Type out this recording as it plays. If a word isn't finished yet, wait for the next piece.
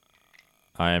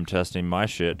I am testing my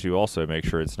shit to also make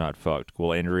sure it's not fucked.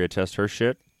 Will Andrea test her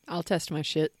shit? I'll test my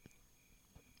shit.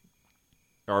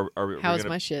 How's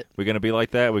my shit? We gonna be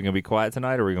like that? We gonna be quiet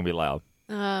tonight, or we gonna be loud?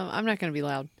 I'm not going to be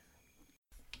loud.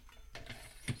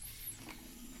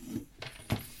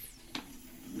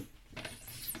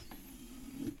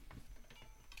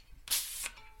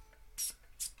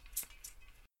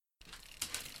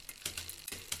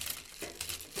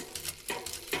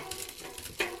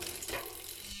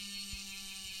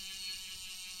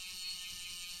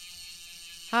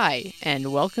 Hi,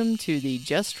 and welcome to the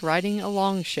Just Riding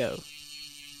Along show.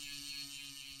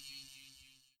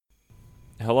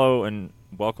 Hello, and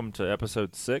welcome to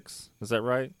episode 6. Is that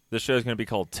right? This show is going to be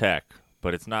called Tech,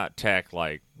 but it's not tech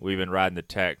like we've been riding the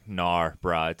tech. Nah,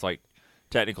 brah. It's like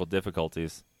technical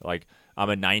difficulties. Like, I'm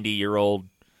a 90-year-old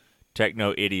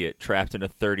techno idiot trapped in a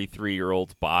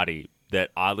 33-year-old's body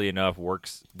that, oddly enough,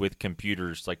 works with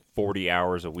computers like 40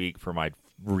 hours a week for my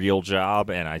real job,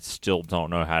 and I still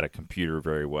don't know how to computer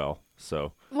very well.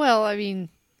 So, well, I mean,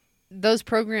 those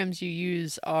programs you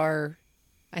use are,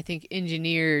 I think,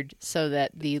 engineered so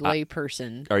that the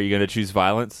layperson... Are you going to choose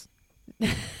violence? You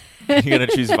going to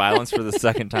choose violence for the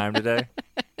second time today?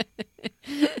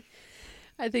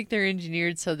 I think they're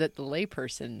engineered so that the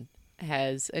layperson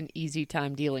has an easy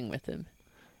time dealing with them.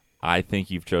 I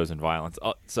think you've chosen violence.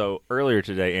 So earlier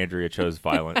today, Andrea chose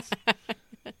violence.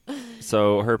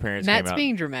 So her parents came out. Matt's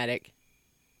being dramatic.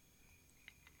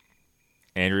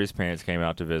 Andrea's parents came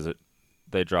out to visit.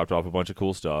 They dropped off a bunch of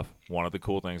cool stuff. One of the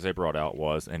cool things they brought out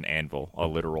was an anvil, a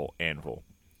literal anvil.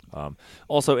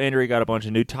 Also, Andrea got a bunch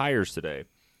of new tires today.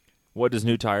 What does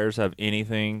new tires have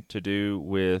anything to do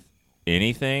with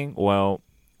anything? Well,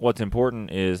 what's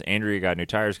important is Andrea got new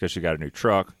tires because she got a new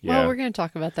truck. Yeah. Well, we're going to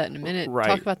talk about that in a minute. Right.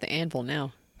 Talk about the anvil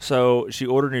now. So she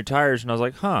ordered new tires, and I was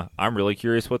like, I'm really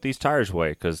curious what these tires weigh,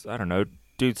 because, I don't know,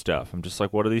 dude stuff. I'm just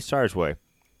like, what do these tires weigh?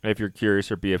 If you're curious,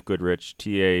 they're BF Goodrich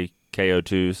TA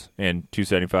KO2s and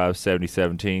 275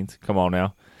 7017s. Come on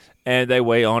now. And they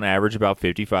weigh, on average, about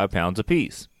 55 pounds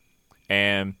apiece.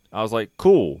 And I was like,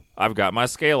 cool, I've got my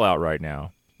scale out right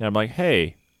now. And I'm like,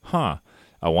 hey, I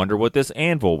wonder what this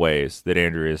anvil weighs that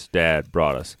Andrea's dad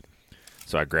brought us.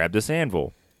 So I grabbed this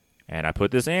anvil, and I put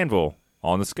this anvil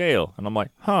on the scale, and I'm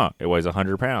like, it weighs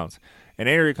 100 pounds. And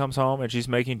Andrea comes home, and she's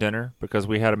making dinner because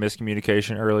we had a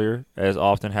miscommunication earlier, as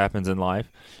often happens in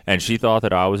life, and she thought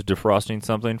that I was defrosting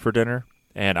something for dinner,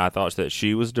 and I thought that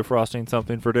she was defrosting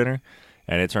something for dinner,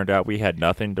 and it turned out we had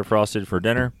nothing defrosted for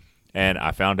dinner, and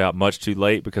I found out much too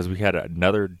late because we had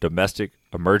another domestic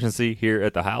emergency here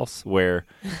at the house where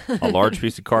a large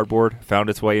piece of cardboard found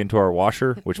its way into our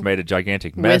washer, which made a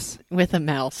gigantic mess. With a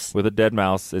mouse. With a dead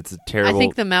mouse. It's a terrible... I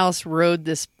think the mouse rode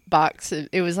this box.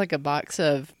 It was like a box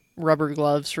of rubber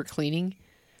gloves for cleaning.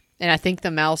 And I think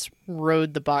the mouse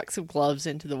rode the box of gloves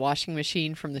into the washing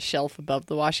machine from the shelf above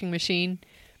the washing machine.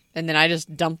 And then I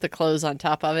just dumped the clothes on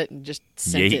top of it and just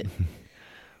sent it.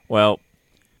 Well,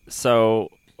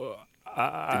 so...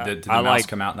 Did the mouse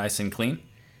come out nice and clean?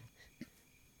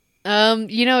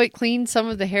 It cleaned some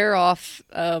of the hair off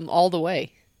all the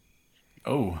way.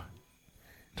 Oh.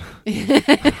 You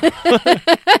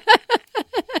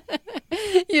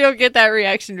don't get that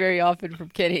reaction very often from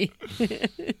Kenny.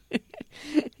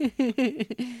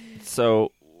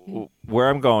 So, where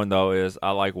I'm going, though, is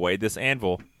I, weighed this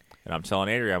anvil, and I'm telling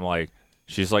Andrea, I'm like,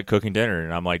 she's, cooking dinner,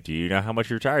 and I'm like, do you know how much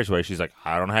your tires weigh? She's like,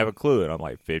 I don't have a clue. And I'm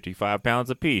like, 55 pounds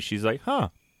apiece. She's like,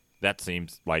 that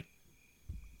seems like,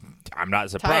 I'm not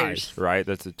surprised, tires. Right?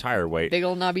 That's a tire weight. Big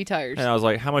old knobby tires. And I was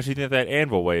like, how much do you think that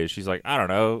anvil weighs? She's like, I don't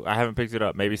know. I haven't picked it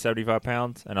up. Maybe 75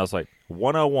 pounds? And I was like,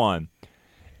 101.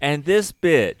 And this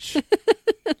bitch,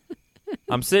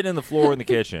 I'm sitting in the floor in the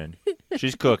kitchen.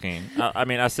 She's cooking.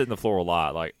 I sit in the floor a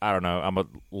lot. I don't know. I'm a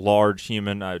large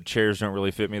human. Chairs don't really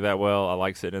fit me that well. I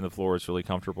like sitting in the floor. It's really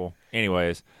comfortable.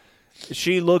 Anyways,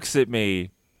 she looks at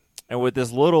me, and with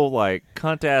this little,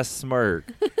 cunt-ass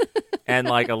smirk and,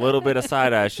 a little bit of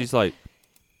side-eye, she's like,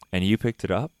 and you picked it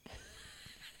up?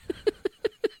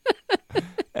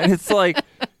 And it's like,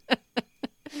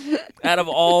 out of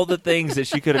all the things that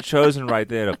she could have chosen right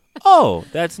then, oh,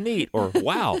 that's neat, or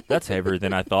wow, that's heavier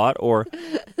than I thought, or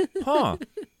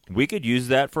we could use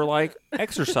that for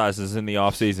exercises in the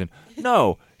off season.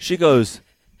 No, she goes,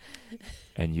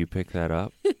 and you pick that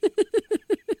up?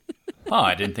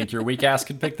 I didn't think your weak ass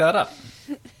could pick that up.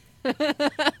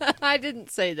 I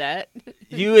didn't say that.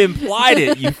 You implied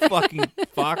it, you fucking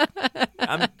fuck.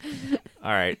 All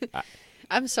right.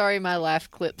 I'm sorry my laugh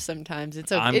clips sometimes.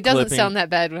 It's okay. It doesn't sound that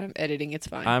bad when I'm editing. It's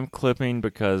fine. I'm clipping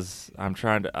because I'm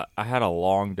trying to... I had a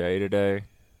long day today.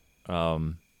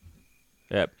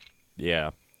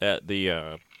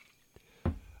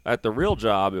 at the real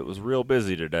job, it was real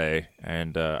busy today,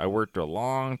 and I worked a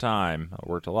long time. I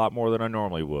worked a lot more than I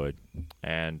normally would,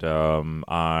 and I'm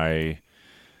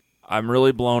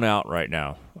really blown out right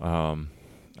now.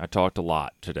 I talked a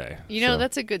lot today. You know, so-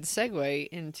 that's a good segue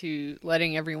into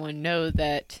letting everyone know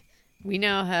that we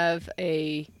now have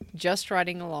a Just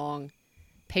Riding Along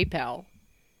PayPal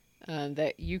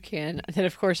that you can, that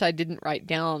of course I didn't write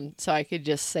down so I could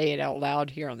just say it out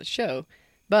loud here on the show.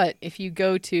 But if you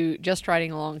go to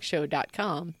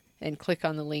justridingalongshow.com and click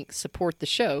on the link support the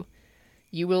show,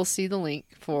 you will see the link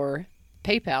for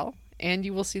PayPal and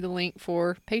you will see the link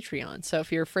for Patreon. So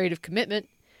if you're afraid of commitment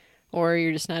or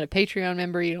you're just not a Patreon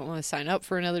member, you don't want to sign up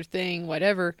for another thing,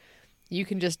 whatever, you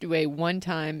can just do a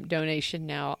one-time donation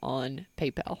now on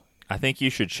PayPal. I think you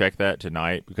should check that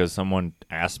tonight because someone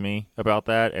asked me about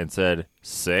that and said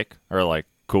sick or like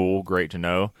cool, great to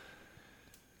know.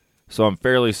 So I'm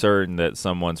fairly certain that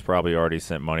someone's probably already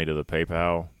sent money to the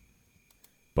PayPal,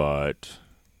 but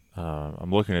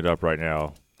I'm looking it up right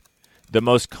now. The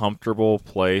most comfortable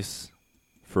place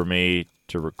for me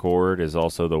to record is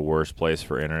also the worst place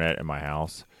for internet in my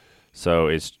house. So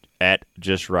it's at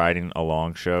Just Riding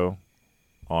Along Show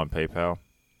on PayPal.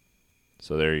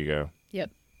 So there you go.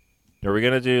 Yep. Are we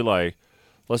going to do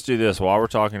let's do this while we're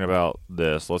talking about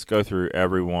this. Let's go through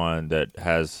everyone that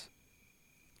has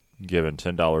given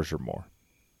 $10 or more.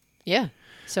 Yeah.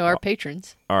 So our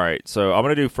patrons. All right. So I'm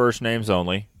going to do first names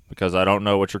only because I don't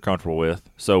know what you're comfortable with.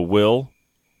 So Will,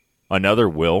 another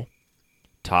Will,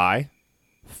 Ty,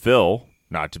 Phil,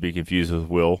 not to be confused with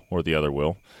Will or the other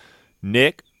Will,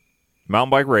 Nick, Mountain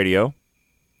Bike Radio,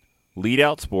 Lead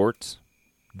Out Sports,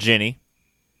 Jenny,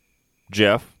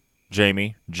 Jeff,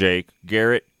 Jamie, Jake,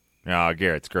 Garrett.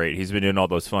 Garrett's great. He's been doing all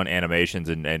those fun animations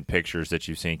and pictures that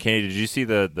you've seen. Kenny, did you see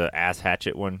the ass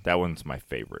hatchet one? That one's my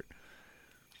favorite.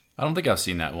 I don't think I've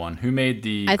seen that one. Who made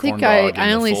the I corn think dog I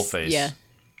in only the full face? yeah.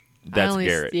 That's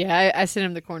Garrett. Yeah, I sent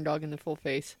him the corn dog in the full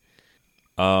face.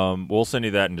 We'll send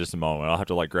you that in just a moment. I'll have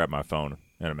to grab my phone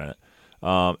in a minute.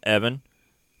 Evan,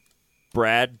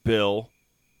 Brad, Bill,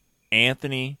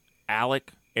 Anthony,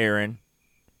 Alec, Aaron,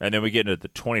 and then we get into the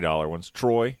 $20 ones.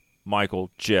 Troy, Michael,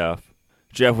 Jeff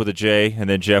with a J, and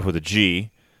then Jeff with a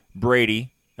G,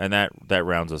 Brady, and that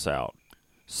rounds us out.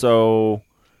 So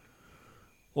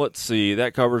let's see.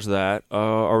 That covers that.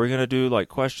 Are we gonna do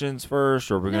questions first,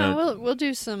 or we're gonna? We'll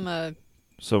do some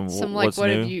some like what's what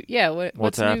new? have you? Yeah,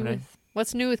 what's new happening?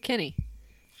 What's new with Kenny?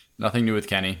 Nothing new with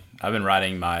Kenny. I've been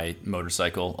riding my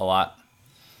motorcycle a lot.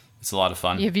 It's a lot of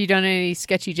fun. Have you done any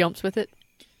sketchy jumps with it?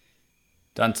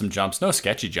 Done some jumps. No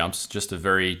sketchy jumps. Just a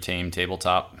very tame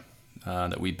tabletop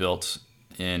that we built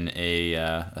in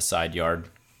a side yard.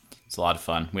 It's a lot of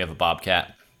fun. We have a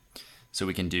bobcat, so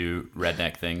we can do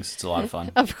redneck things. It's a lot of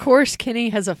fun. Of course, Kenny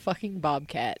has a fucking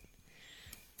bobcat.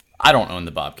 I don't own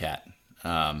the bobcat.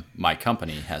 My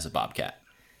company has a bobcat.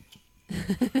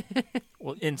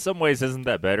 Well, in some ways, isn't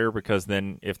that better? Because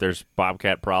then if there's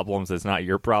bobcat problems, it's not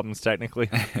your problems technically.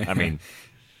 I mean,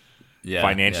 Yeah,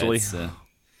 financially.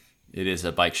 It is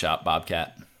a bike shop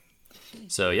bobcat.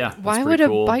 So yeah, that's Why pretty would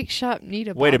cool. a bike shop need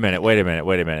a Wait a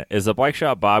bobcat? minute. Is a bike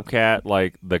shop bobcat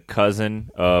like the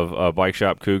cousin of a bike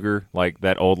shop cougar? Like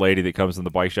that old lady that comes in the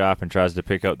bike shop and tries to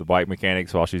pick up the bike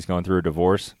mechanics while she's going through a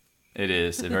divorce? It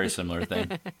is a very similar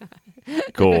thing.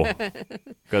 Cool.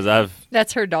 Because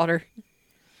That's her daughter.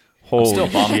 I'm still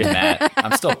holy bummed, shit. Matt.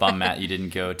 I'm still bummed, Matt. You didn't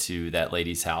go to that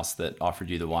lady's house that offered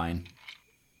you the wine.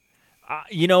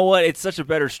 You know what? It's such a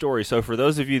better story. So for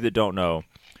those of you that don't know,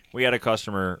 we had a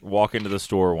customer walk into the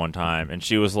store one time, and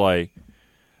she was like,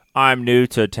 I'm new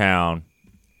to town.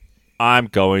 I'm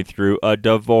going through a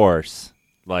divorce.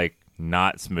 Like,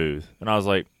 not smooth. And I was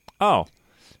like, oh.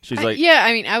 She's like, Yeah,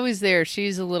 I mean, I was there.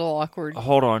 She's a little awkward.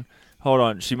 hold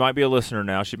on. She might be a listener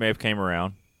now. She may have came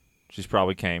around. She's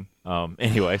probably came.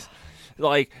 Anyways.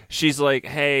 Like, she's like,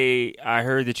 hey, I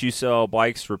heard that you sell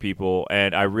bikes for people,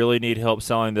 and I really need help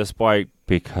selling this bike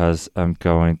because I'm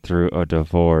going through a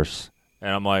divorce.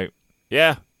 And I'm like,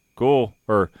 yeah, cool.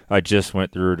 Or I just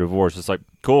went through a divorce. It's like,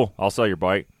 cool, I'll sell your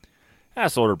bike. I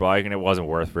sold her bike, and it wasn't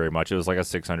worth very much. It was like a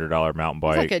 $600 mountain It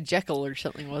was bike. like a Jekyll or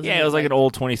something, wasn't it? Yeah, it was like an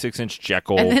old 26-inch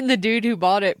Jekyll. And then the dude who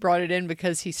bought it in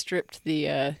because he stripped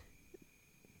the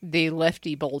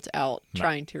lefty bolt out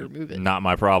trying to remove it. Not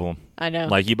my problem. I know.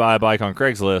 Like, you buy a bike on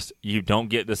Craigslist, you don't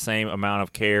get the same amount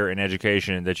of care and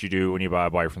education that you do when you buy a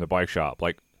bike from the bike shop.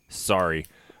 Like, sorry.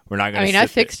 We're not going to I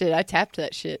fixed it. I tapped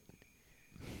that shit.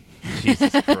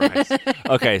 Jesus Christ.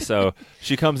 Okay, so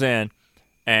she comes in,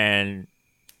 and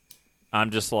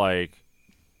I'm just like,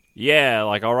 yeah,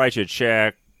 like, I'll write you a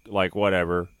check, like,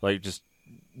 whatever. Like, just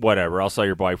whatever. I'll sell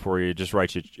your bike for you. Just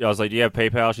write you. I was like, do you have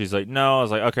PayPal? She's like, no. I was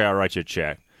like, okay, I'll write you a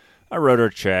check. I wrote her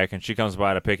a check, and she comes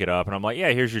by to pick it up, and I'm like,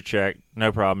 yeah, here's your check.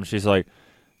 No problem. She's like,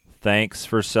 thanks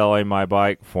for selling my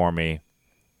bike for me.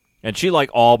 And she like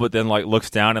all but then like looks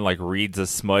down and like reads a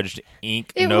smudged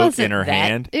ink note in her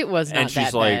hand. It was not and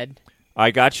she's that like, bad.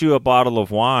 I got you a bottle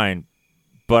of wine,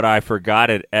 but I forgot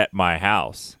it at my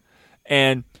house.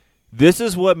 And this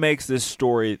is what makes this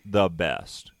story the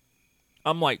best.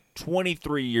 I'm like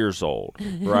 23 years old,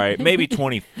 right? Maybe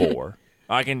 24.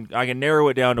 I can narrow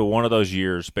it down to one of those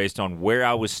years based on where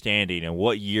I was standing and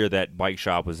what year that bike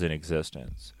shop was in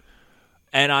existence.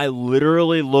 And I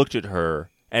literally looked at her,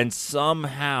 and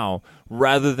somehow,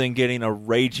 rather than getting a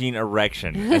raging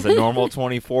erection as a normal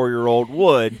 24-year-old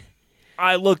would,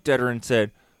 I looked at her and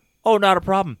said, oh, not a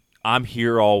problem. I'm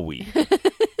here all week.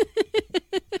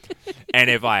 And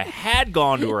if I had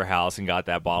gone to her house and got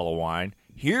that bottle of wine,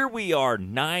 here we are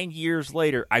 9 years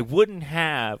later, I wouldn't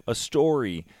have a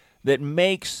story that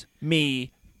makes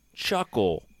me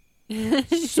chuckle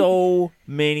so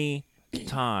many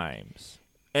times.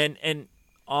 And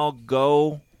I'll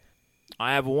go.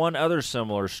 I have one other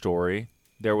similar story.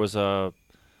 There was a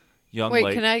young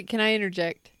lady. Wait, can I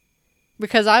interject?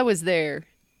 Because I was there,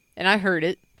 and I heard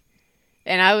it,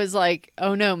 and I was like,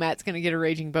 "Oh no, Matt's gonna get a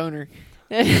raging boner,"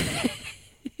 and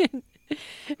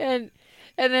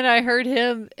then I heard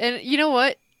him, and you know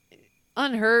what?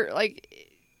 On her,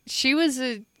 like, she was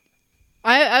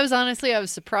I was honestly, I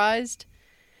was surprised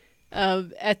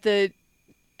at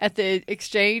the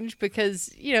exchange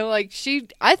because, you know, like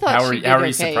I thought she did How are you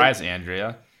okay. surprised,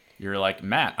 Andrea? You're like,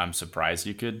 Matt, I'm surprised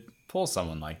you could pull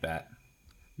someone like that.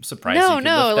 I'm surprised you could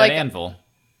lift that anvil.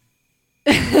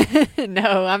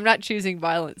 No, I'm not choosing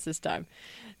violence this time.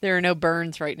 There are no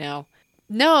burns right now.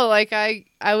 No, like I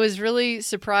was really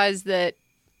surprised that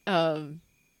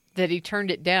he turned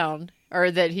it down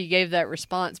or that he gave that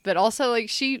response, but also like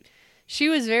she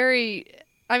was very,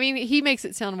 I mean, he makes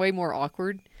it sound way more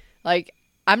awkward. Like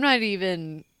I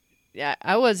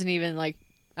wasn't even like,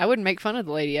 I wouldn't make fun of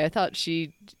the lady. I thought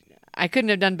I couldn't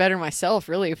have done better myself,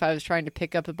 really, if I was trying to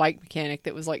pick up a bike mechanic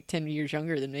that was like 10 years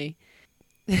younger than me.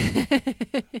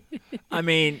 I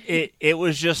mean, it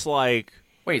was just like...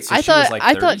 Wait, so she was like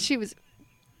 30? I thought she was...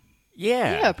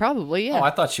 Yeah. Yeah, probably, yeah. Oh,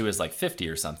 I thought she was like 50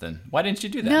 or something. Why didn't you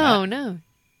do that, No, Matt? no.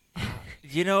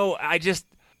 You know,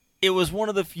 it was one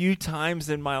of the few times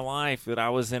in my life that I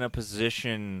was in a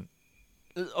position...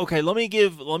 Okay, let me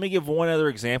give one other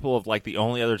example of like the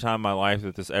only other time in my life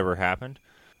that this ever happened.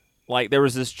 Like there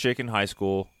was this chick in high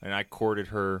school, and I courted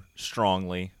her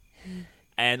strongly,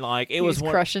 and like it was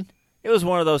crushing. It was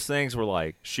one of those things where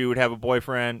like she would have a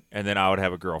boyfriend, and then I would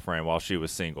have a girlfriend while she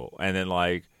was single, and then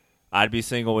like I'd be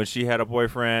single when she had a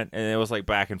boyfriend, and it was like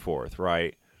back and forth,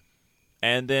 right?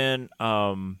 And then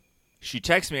she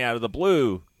texted me out of the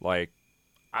blue, like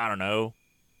I don't know,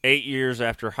 8 years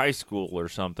after high school or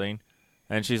something.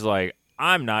 And she's like,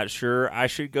 I'm not sure I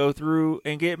should go through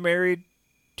and get married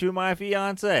to my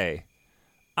fiance.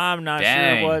 I'm not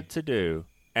sure what to do.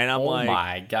 And I'm like, oh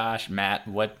my gosh, Matt,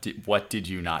 what did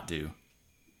you not do?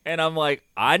 And I'm like,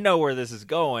 I know where this is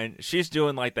going. She's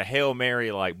doing like the Hail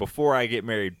Mary, like before I get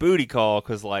married booty call,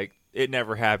 because like it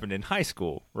never happened in high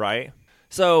school, right?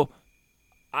 So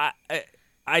I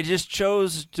just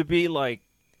chose to be like,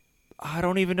 I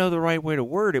don't even know the right way to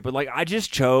word it, but like I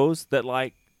just chose that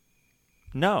like,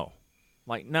 no,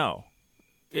 like, no,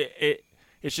 it's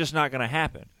just not going to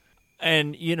happen.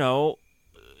 And, you know,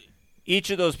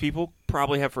 each of those people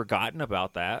probably have forgotten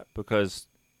about that because,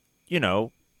 you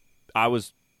know, I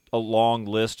was a long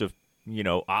list of, you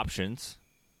know, options.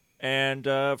 And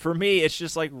for me, it's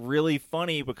just like really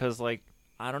funny because like,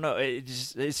 I don't know,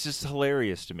 it's just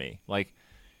hilarious to me. Like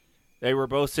they were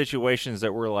both situations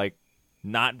that were like,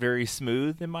 not very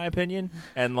smooth in my opinion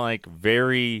and like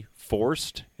very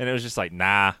forced, and it was just like,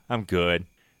 nah, I'm good.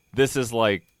 This is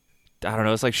like, I don't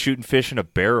know, it's like shooting fish in a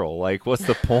barrel. Like what's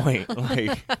the point?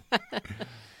 Like,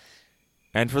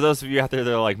 and for those of you out there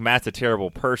that are like, Matt's a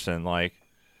terrible person, like,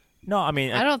 no, I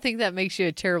mean, I don't think that makes you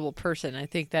a terrible person. I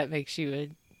think that makes you a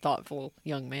thoughtful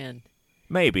young man.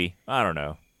 Maybe, I don't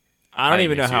know. I don't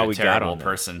even know how we got on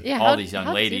person. Yeah, all these young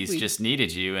ladies just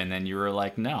needed you, and then you were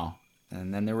like, no,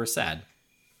 and then they were sad.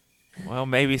 Well,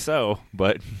 maybe so,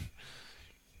 but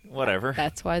whatever.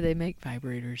 That's why they make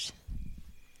vibrators.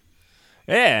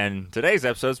 And today's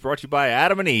episode is brought to you by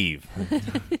Adam and Eve.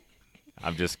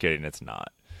 I'm just kidding. It's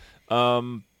not.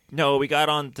 No, we got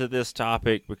onto this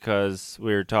topic because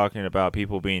we were talking about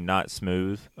people being not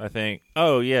smooth, I think.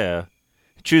 Oh, yeah.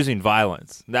 Choosing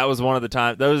violence. That was one of the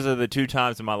times. Those are the two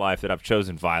times in my life that I've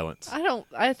chosen violence.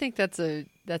 I think that's a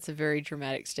very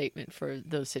dramatic statement for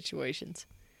those situations.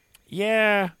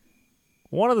 Yeah.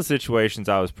 One of the situations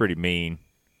I was pretty mean.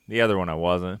 The other one I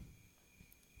wasn't.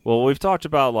 Well, we've talked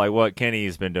about like what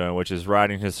Kenny's been doing, which is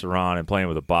riding his Saran and playing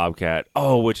with a Bobcat.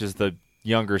 Oh, which is the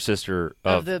younger sister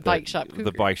Of the Bike Shop Cougar.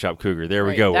 The Bike Shop Cougar. There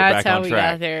we Right, go. We're that's back how on we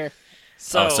track. got there.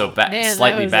 So Man,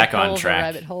 slightly that was back a hole on of a track.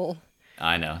 rabbit hole.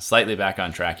 I know, slightly back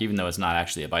on track, even though it's not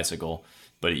actually a bicycle,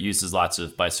 but it uses lots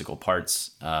of bicycle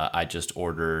parts. I just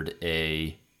ordered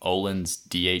a Olin's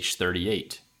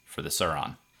DH38 for the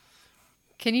Suron.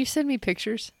 Can you send me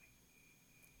pictures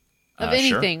of Sure.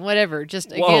 anything, whatever?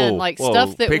 Just Whoa, again, like whoa,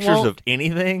 stuff that pictures won't of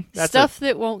anything. That's stuff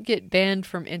that won't get banned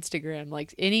from Instagram.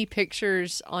 Like any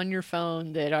pictures on your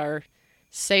phone that are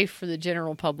safe for the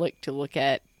general public to look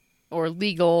at, or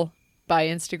legal by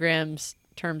Instagram's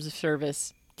terms of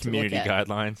service. To community look at.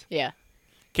 guidelines. Yeah.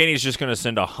 Kenny's just going to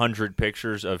send 100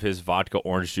 pictures of his vodka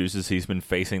orange juices he's been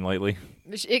facing lately.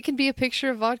 It can be a picture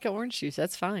of vodka orange juice.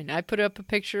 That's fine. I put up a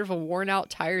picture of a worn out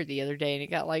tire the other day and it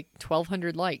got like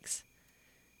 1,200 likes.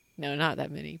 No, not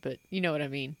that many, but you know what I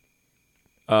mean.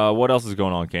 What else is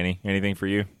going on, Kenny? Anything for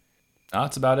you?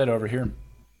 That's about it over here.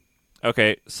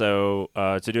 Okay, so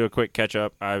to do a quick catch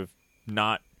up,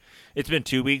 it's been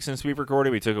 2 weeks since we've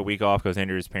recorded. We took a week off because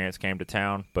Andrea's parents came to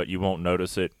town, but you won't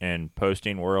notice it in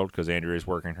posting world because Andrea's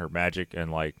working her magic and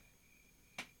like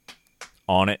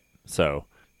on it. So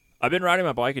I've been riding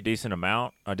my bike a decent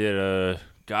amount. I did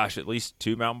at least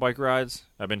 2 mountain bike rides.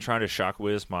 I've been trying to shock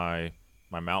whiz my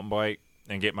mountain bike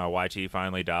and get my YT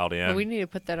finally dialed in. Well, we need to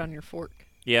put that on your fork.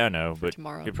 Yeah, I know, but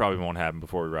tomorrow. it probably won't happen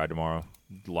before we ride tomorrow.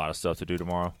 A lot of stuff to do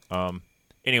tomorrow.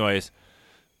 Anyways,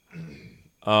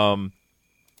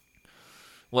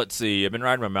 let's see. I've been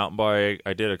riding my mountain bike.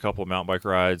 I did a couple of mountain bike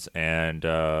rides, and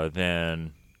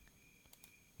then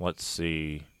let's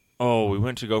see. Oh, we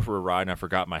went to go for a ride, and I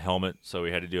forgot my helmet, so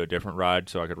we had to do a different ride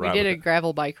so I could We ride. did a with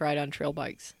gravel bike ride on trail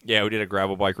bikes. Yeah, we did a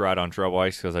gravel bike ride on trail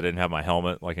bikes because I didn't have my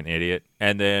helmet like an idiot.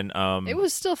 And then It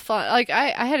was still fun. Like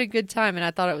I had a good time and I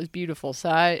thought it was beautiful. So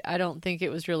I don't think it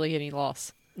was really any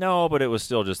loss. no, but it was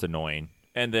still just annoying.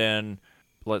 And then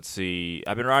let's see.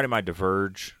 I've been riding my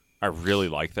Diverge. I really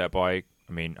like that bike.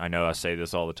 I mean, I know I say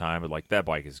this all the time, but like that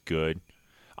bike is good.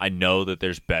 I know that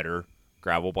there's better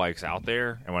gravel bikes out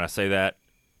there, and when I say that,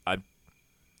 I'm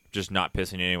just not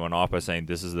pissing anyone off by saying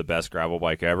this is the best gravel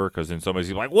bike ever. Because then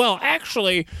somebody's like, "Well,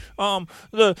 actually,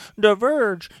 the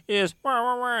Diverge is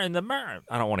in the."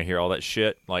 I don't want to hear all that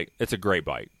shit. Like, it's a great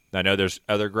bike. I know there's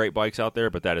other great bikes out there,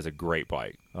 but that is a great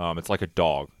bike. It's like a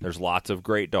dog. There's lots of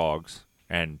great dogs,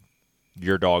 and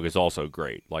your dog is also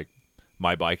great. Like,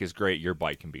 my bike is great. Your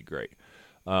bike can be great.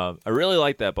 I really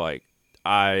like that bike.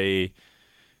 I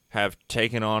have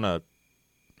taken on a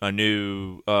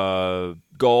new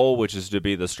goal, which is to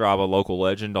be the Strava local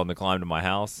legend on the climb to my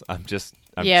house.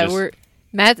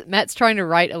 Matt's trying to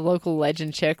write a local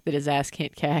legend check that his ass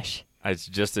can't cash. It's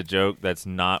just a joke. That's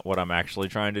not what I'm actually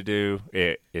trying to do.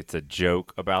 It's a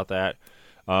joke about that.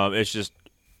 It's just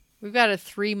We've got a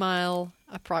 3 mile,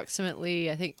 approximately,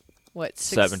 I think,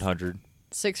 700.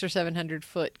 600 or 700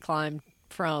 foot climb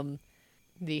from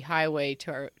the highway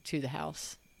to the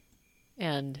house.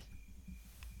 And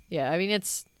yeah, I mean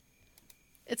it's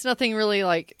nothing really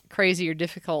like crazy or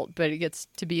difficult, but it gets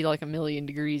to be like 1,000,000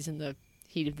 degrees in the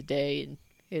heat of the day, and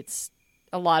it's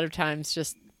a lot of times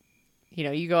just, you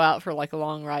know, you go out for like a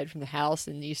long ride from the house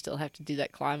and you still have to do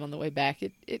that climb on the way back.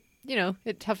 It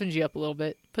toughens you up a little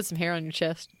bit. Put some hair on your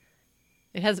chest.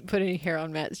 It hasn't put any hair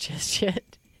on Matt's chest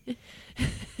yet.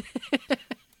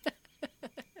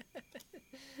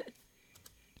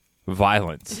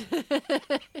 Violence.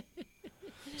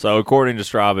 So according to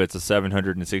Strava, it's a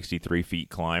 763 feet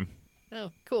climb.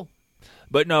 Oh, cool.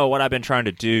 But no, what I've been trying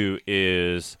to do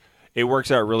is it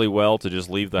works out really well to just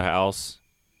leave the house,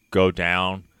 go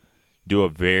down, do a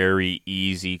very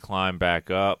easy climb back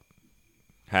up,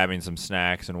 having some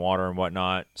snacks and water and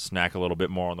whatnot, snack a little bit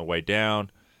more on the way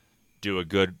down, do a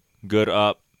good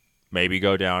up, maybe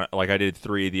go down. Like I did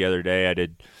 3 the other day.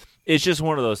 It's just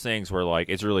one of those things where like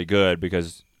it's really good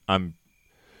because I'm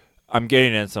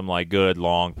getting in some like good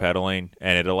long pedaling,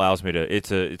 and it allows me to.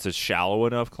 It's a shallow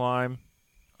enough climb.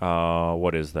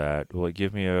 What is that? Will it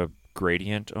give me a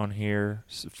gradient on here?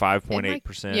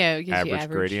 5.8% yeah, it gives you average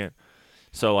average. gradient.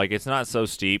 So like it's not so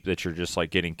steep that you're just like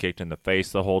getting kicked in the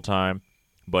face the whole time,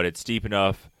 but it's steep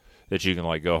enough that you can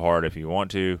like go hard if you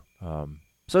want to.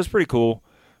 So it's pretty cool.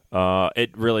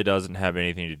 It really doesn't have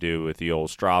anything to do with the old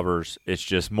Stravers. It's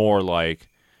just more like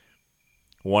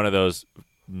one of those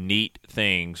neat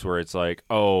things where it's like,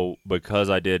 oh, because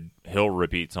I did hill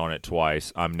repeats on it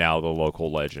twice, I'm now the local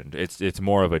legend. It's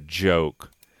more of a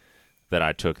joke that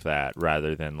I took that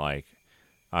rather than like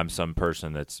I'm some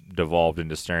person that's devolved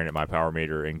into staring at my power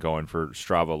meter and going for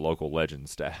Strava local legend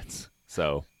stats.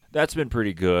 So that's been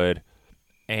pretty good.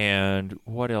 And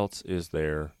what else is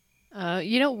there?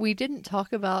 We didn't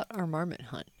talk about our marmot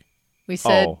hunt. We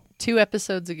said Oh. 2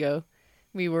 episodes ago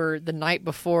we were the night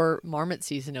before marmot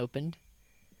season opened,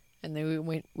 and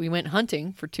then we went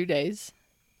hunting for 2 days.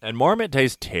 And marmot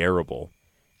tastes terrible.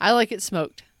 I like it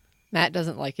smoked. Matt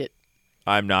doesn't like it.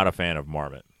 I'm not a fan of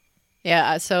marmot.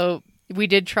 Yeah, so we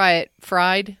did try it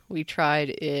fried. We tried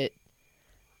it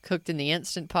cooked in the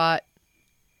Instant Pot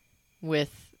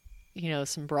with,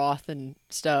 some broth and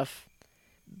stuff.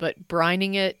 But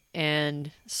brining it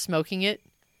and smoking it,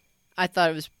 I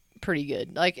thought it was pretty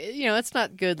good. Like, it's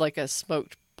not good like a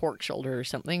smoked pork shoulder or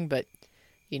something, but,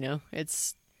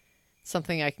 it's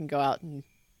something I can go out and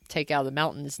take out of the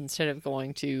mountains instead of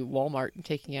going to Walmart and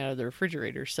taking it out of the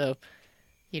refrigerator. So,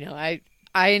 I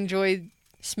enjoyed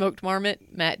smoked marmot.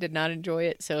 Matt did not enjoy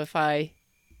it. So if I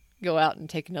go out and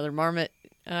take another marmot,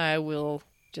 I will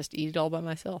just eat it all by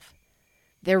myself.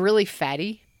 They're really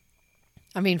fatty.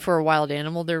 I mean, for a wild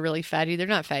animal, they're really fatty. They're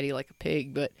not fatty like a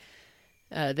pig, but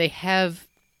they have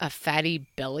a fatty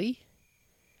belly.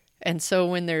 And so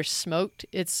when they're smoked,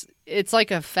 it's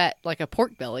like like a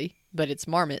pork belly, but it's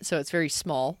marmot, so it's very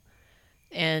small.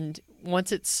 And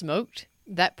once it's smoked,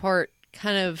 that part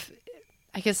kind of,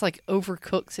 I guess, like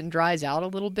overcooks and dries out a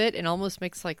little bit and almost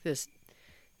makes like this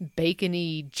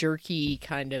bacony, jerky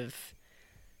kind of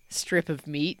strip of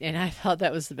meat. And I thought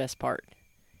that was the best part,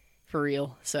 for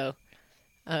real. So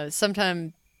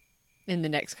sometime in the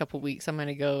next couple weeks, I'm going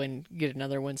to go and get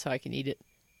another one so I can eat it.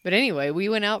 But anyway, we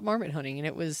went out marmot hunting and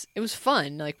it was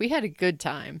fun. Like, we had a good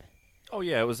time. Oh,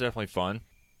 yeah, it was definitely fun.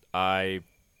 I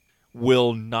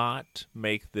will not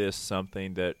make this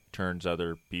something that turns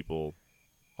other people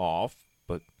off,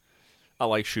 but I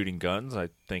like shooting guns. I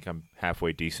think I'm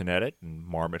halfway decent at it, and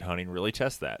marmot hunting really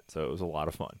tests that. So it was a lot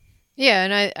of fun. Yeah,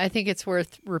 and I think it's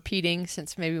worth repeating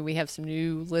since maybe we have some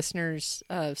new listeners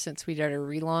since we did our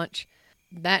relaunch.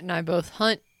 Matt and I both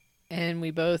hunt, and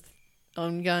we both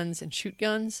own guns and shoot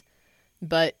guns,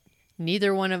 but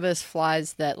neither one of us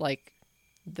flies that, like,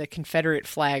 the Confederate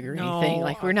flag or anything.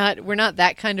 Like, we're not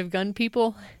that kind of gun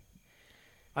people.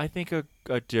 I think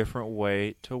a different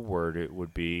way to word it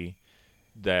would be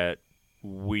that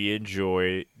we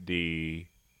enjoy the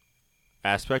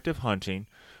aspect of hunting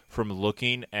from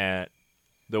looking at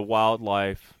the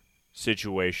wildlife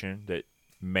situation that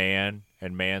man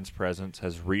and man's presence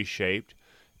has reshaped,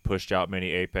 pushed out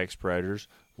many apex predators,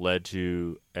 led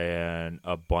to an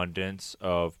abundance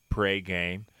of prey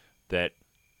game that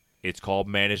it's called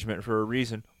management for a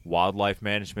reason. Wildlife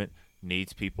management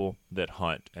needs people that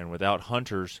hunt. And without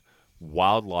hunters,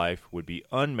 wildlife would be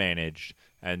unmanaged,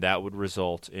 and that would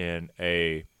result in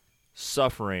a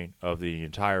suffering of the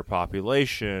entire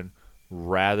population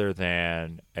rather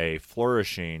than a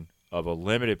flourishing of a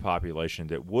limited population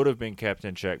that would have been kept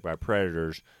in check by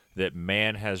predators that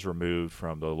man has removed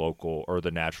from the local or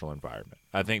the natural environment.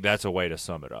 I think that's a way to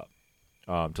sum it up,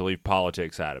 to leave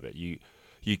politics out of it.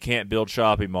 You can't build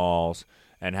shopping malls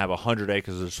and have 100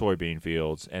 acres of soybean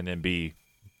fields and then be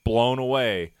blown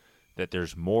away that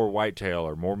there's more whitetail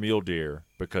or more mule deer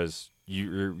because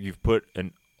you've put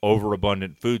an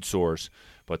overabundant food source,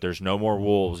 but there's no more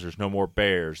wolves, there's no more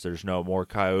bears, there's no more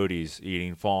coyotes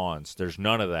eating fawns. There's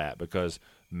none of that because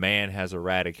man has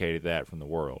eradicated that from the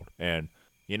world. And,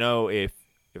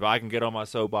 if I can get on my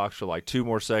soapbox for like 2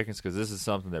 more seconds, because this is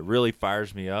something that really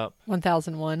fires me up.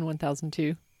 1001,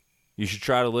 1002. You should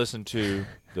try to listen to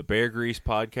the Bear Grease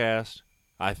podcast.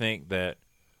 I think that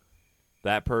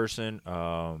person,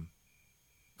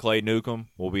 Clay Newcomb,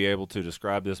 will be able to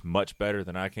describe this much better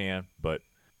than I can. But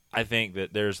I think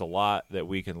that there's a lot that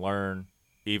we can learn,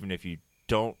 even if you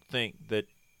don't think that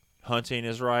hunting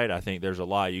is right. I think there's a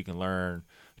lot you can learn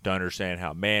to understand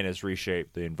how man has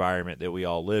reshaped the environment that we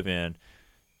all live in,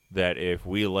 that if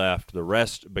we left the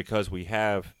rest, because we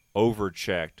have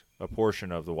overchecked a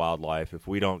portion of the wildlife, if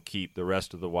we don't keep the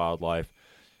rest of the wildlife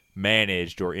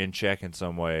managed or in check in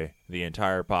some way, the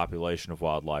entire population of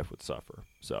wildlife would suffer.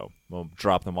 So we'll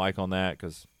drop the mic on that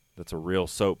because that's a real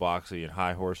soapboxy and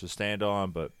high horse to stand on,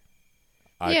 but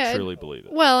I truly believe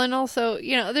it. Well, and also,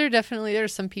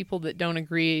 there's some people that don't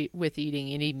agree with eating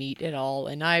any meat at all,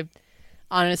 and I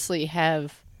honestly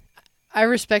I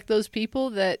respect those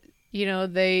people that,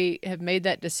 they have made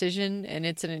that decision and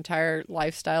it's an entire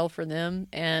lifestyle for them,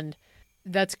 and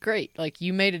that's great. Like,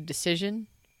 you made a decision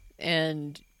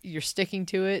and you're sticking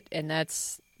to it, and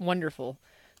that's wonderful.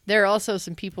 There are also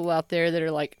some people out there that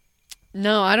are like,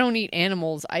 no, I don't eat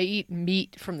animals. I eat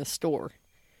meat from the store.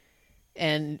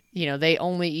 And, they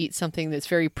only eat something that's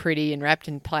very pretty and wrapped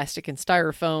in plastic and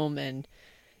styrofoam, and,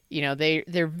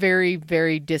 they're very,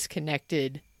 very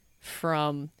disconnected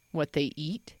from what they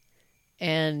eat.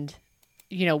 And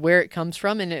where it comes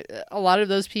from. And a lot of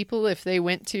those people, if they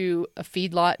went to a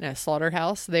feedlot and a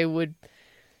slaughterhouse, they would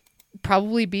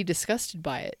probably be disgusted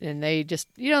by it. And they just,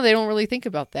 they don't really think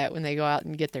about that when they go out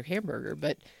and get their hamburger.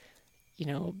 But,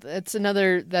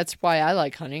 that's why I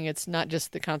like hunting. It's not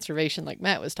just the conservation like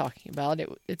Matt was talking about.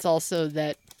 It's also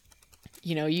that,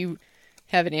 you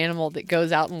have an animal that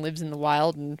goes out and lives in the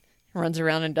wild and runs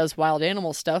around and does wild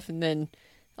animal stuff. And then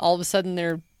all of a sudden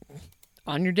they're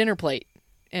on your dinner plate.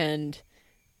 And,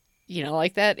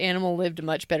 like that animal lived a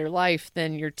much better life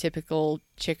than your typical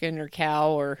chicken or cow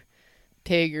or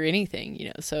pig or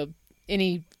anything, so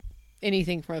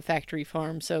anything from a factory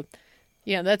farm. So,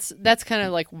 that's kind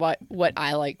of like what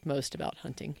I like most about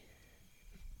hunting.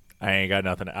 I ain't got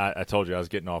nothing. I told you I was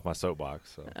getting off my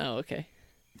soapbox. So. Oh, okay.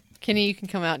 Kenny, you can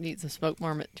come out and eat some smoked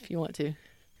marmot if you want to.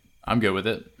 I'm good with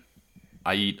it.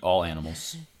 I eat all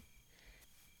animals.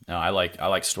 No, I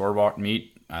like store-bought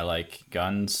meat. I like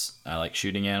guns. I like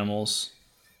shooting animals.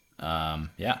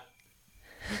 Yeah.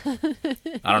 I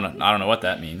don't know what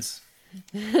that means.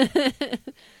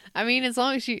 I mean, as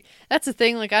long as that's the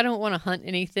thing. Like, I don't want to hunt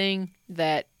anything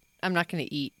that I'm not going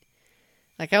to eat.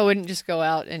 Like, I wouldn't just go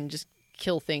out and just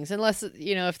kill things unless,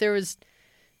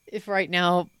 if right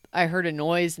now I heard a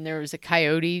noise and there was a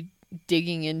coyote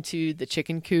digging into the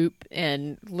chicken coop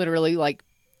and literally like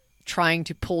trying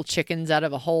to pull chickens out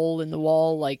of a hole in the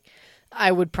wall, like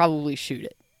I would probably shoot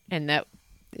it. And that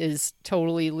is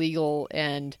totally legal.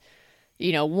 And,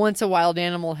 once a wild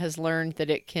animal has learned that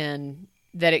it can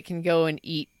go and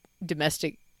eat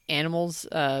domestic animals,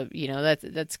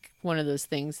 that's one of those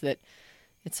things that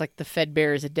it's like the fed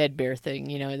bear is a dead bear thing.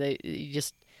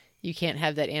 You can't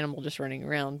have that animal just running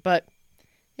around. But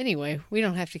anyway, we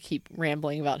don't have to keep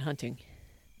rambling about hunting.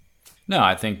 No,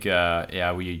 I think,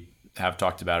 we have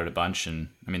talked about it a bunch. And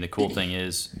I mean, the cool thing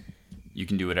is you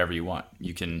can do whatever you want.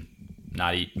 You can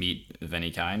not eat meat of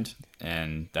any kind,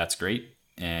 and that's great.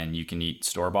 And you can eat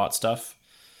store-bought stuff.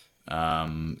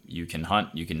 You can hunt,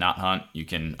 you can not hunt, you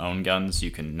can own guns,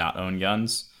 you can not own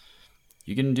guns.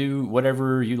 You can do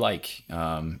whatever you like.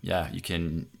 You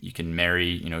can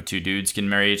marry, two dudes can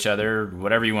marry each other,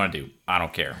 whatever you want to do. I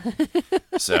don't care.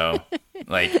 So,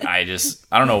 like, I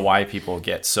don't know why people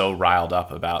get so riled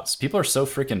up about, people are so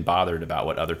freaking bothered about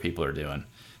what other people are doing.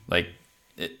 Like,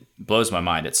 it blows my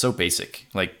mind. It's so basic.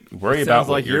 Like, worry about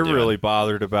what you're doing. Really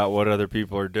bothered about what other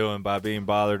people are doing by being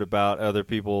bothered about other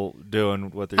people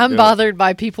doing what they're doing. I'm bothered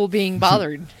by people being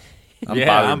bothered.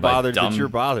 I'm bothered that you're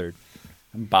bothered.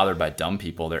 I'm bothered by dumb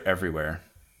people. They're everywhere.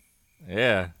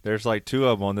 Yeah, there's like two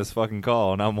of them on this fucking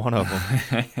call, and I'm one of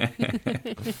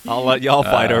them. I'll let y'all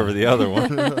fight over the other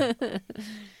one.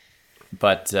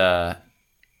 But, I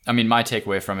mean, my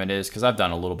takeaway from it is, because I've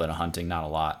done a little bit of hunting, not a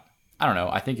lot. I don't know.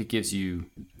 I think it gives you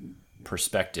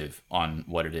perspective on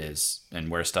what it is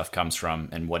and where stuff comes from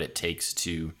and what it takes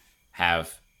to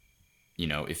have,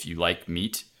 if you like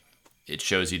meat, it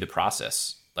shows you the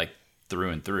process, like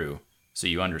through and through. So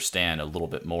you understand a little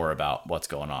bit more about what's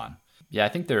going on. Yeah, I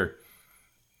think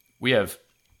we have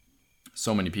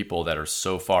so many people that are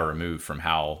so far removed from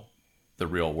how the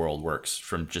real world works,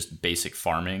 from just basic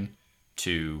farming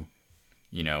to,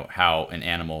 how an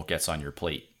animal gets on your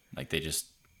plate. Like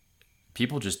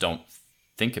people just don't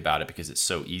think about it because it's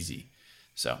so easy.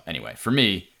 So anyway, for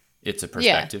me, it's a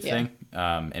perspective thing.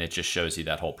 And it just shows you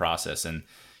that whole process and,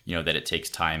 that it takes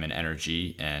time and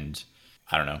energy. And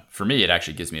I don't know, for me, it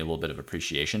actually gives me a little bit of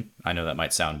appreciation. I know that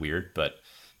might sound weird, but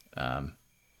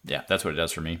that's what it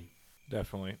does for me.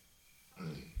 Definitely.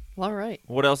 All right.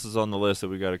 What else is on the list that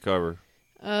we got to cover?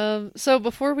 So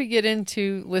before we get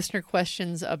into listener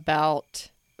questions about,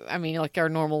 like our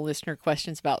normal listener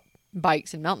questions about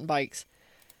bikes and mountain bikes.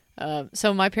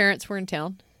 So my parents were in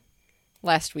town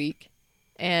last week,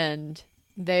 and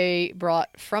they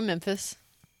brought from Memphis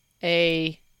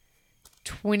a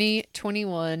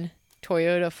 2021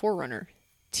 Toyota 4Runner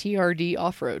TRD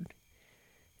off-road.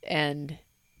 And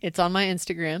it's on my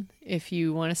Instagram. If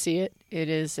you want to see it, it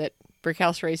is at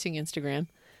Brickhouse Racing Instagram.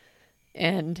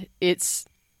 And it's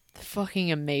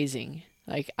fucking amazing.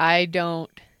 Like, I've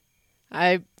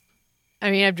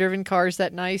driven cars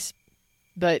that nice,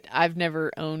 but I've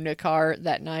never owned a car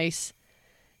that nice.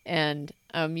 And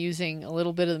I'm using a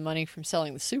little bit of the money from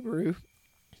selling the Subaru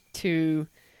to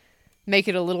make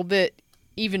it a little bit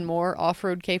even more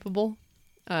off-road capable.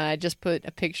 I just put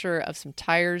a picture of some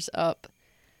tires up,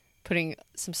 putting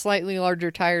some slightly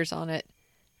larger tires on it.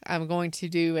 I'm going to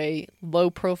do a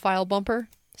low-profile bumper,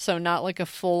 so not like a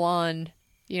full-on,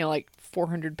 like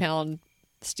 400-pound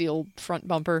steel front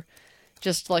bumper,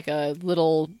 just like a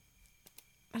little,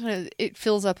 I don't know, it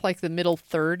fills up like the middle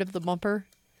third of the bumper,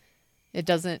 It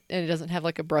doesn't have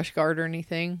like a brush guard or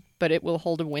anything, but it will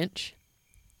hold a winch.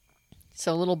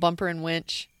 So a little bumper and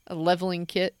winch, a leveling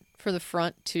kit for the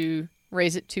front to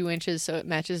raise it 2 inches so it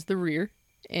matches the rear.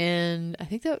 And I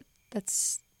think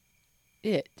that's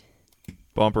it.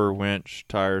 Bumper, winch,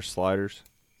 tires, sliders.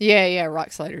 Yeah,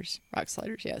 rock sliders,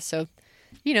 yeah. So,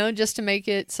 just to make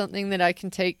it something that I can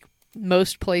take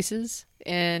most places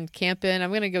and camp in.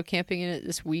 I'm going to go camping in it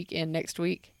this week and next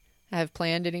week. I have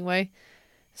planned anyway,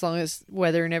 as long as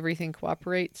weather and everything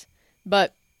cooperates.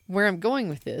 But where I'm going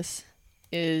with this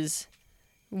is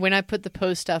when I put the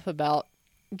post up about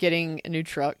getting a new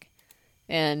truck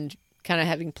and kind of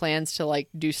having plans to like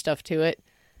do stuff to it.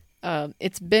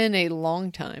 It's been a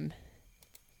long time,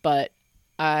 but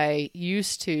I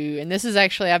used to, and this is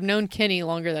actually, I've known Kenny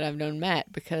longer than I've known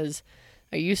Matt, because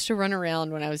I used to run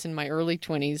around when I was in my early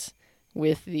 20s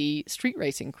with the street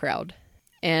racing crowd.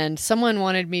 And someone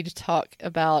wanted me to talk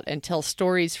about and tell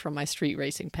stories from my street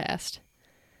racing past.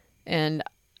 And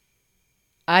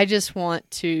I just want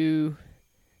to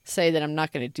say that I'm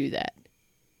not going to do that.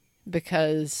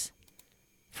 Because,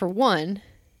 for one,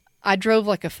 I drove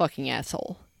like a fucking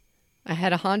asshole. I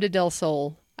had a Honda Del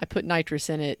Sol. I put nitrous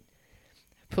in it.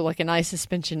 Put like a nice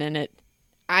suspension in it.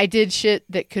 I did shit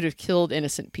that could have killed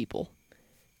innocent people.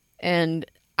 And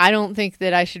I don't think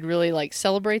that I should really like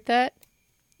celebrate that.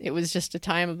 It was just a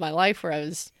time of my life where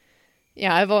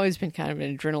I've always been kind of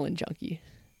an adrenaline junkie.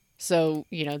 So,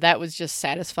 that was just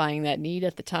satisfying that need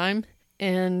at the time.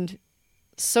 And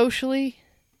socially,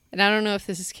 and I don't know if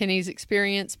this is Kenny's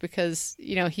experience, because,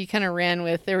 he kind of ran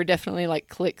with, there were definitely like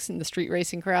cliques in the street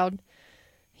racing crowd.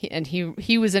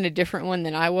 He was in a different one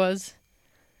than I was.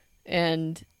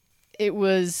 And it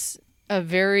was a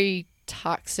very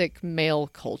toxic male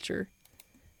culture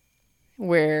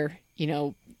where,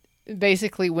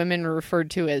 basically women are referred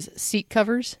to as seat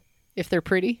covers if they're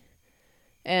pretty.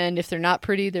 And if they're not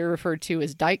pretty, they're referred to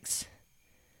as dykes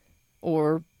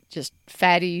or just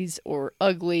fatties or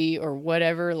ugly or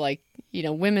whatever. Like,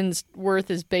 women's worth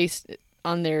is based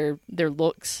on their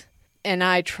looks. And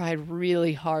I tried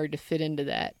really hard to fit into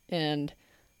that. And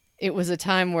it was a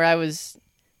time where I was,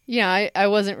 I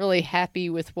wasn't really happy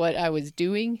with what I was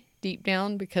doing deep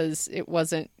down, because it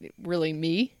wasn't really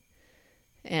me.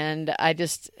 And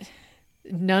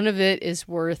none of it is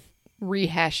worth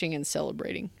rehashing and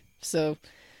celebrating. So,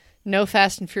 no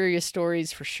Fast and Furious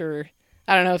stories for sure.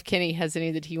 I don't know if Kenny has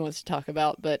any that he wants to talk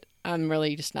about, but I'm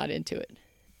really just not into it.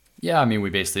 Yeah, I mean,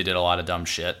 we basically did a lot of dumb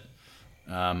shit.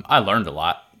 I learned a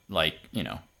lot, like,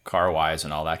 car-wise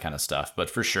and all that kind of stuff.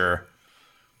 But for sure,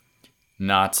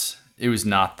 it was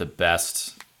not the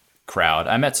best crowd.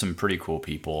 I met some pretty cool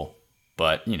people,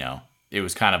 but, it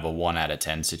was kind of a 1 out of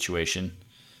 10 situation.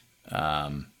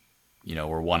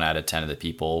 Where 1 out of 10 of the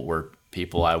people were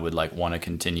people I would like want to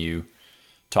continue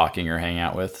talking or hang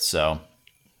out with. So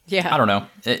yeah, I don't know.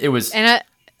 It was, and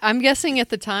I'm guessing at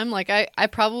the time, like I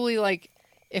probably like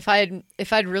if I'd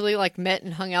really like met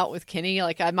and hung out with Kenny,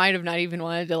 like I might have not even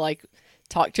wanted to like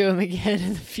talk to him again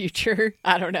in the future.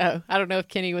 I don't know if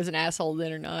Kenny was an asshole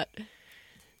then or not.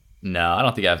 No, I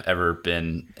don't think I've ever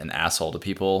been an asshole to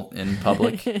people in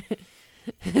public.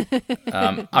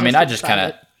 I mean, I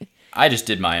just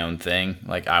did my own thing.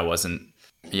 Like I was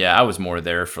more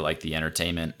there for like the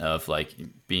entertainment of like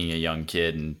being a young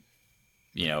kid and,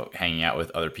 hanging out with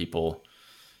other people.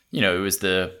 It was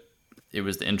the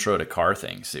intro to car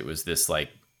things. It was this like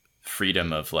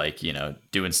freedom of like,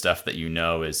 doing stuff that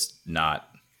is not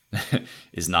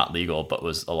is not legal, but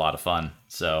was a lot of fun.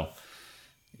 So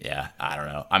yeah, I don't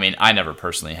know. I mean, I never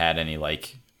personally had any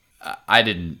like, I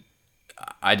did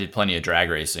plenty of drag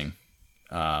racing,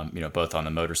 both on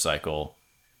the motorcycle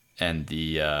and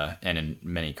and in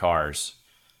many cars,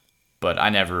 but I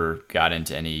never got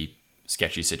into any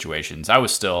sketchy situations. I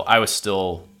was still,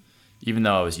 even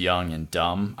though I was young and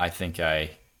dumb, I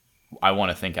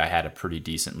want to think I had a pretty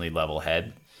decently level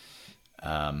head.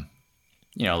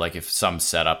 Like if some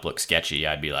setup looked sketchy,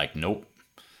 I'd be like, nope.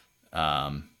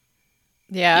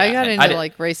 Yeah, I got into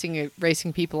like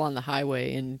racing people on the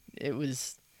highway, and it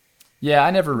was. Yeah,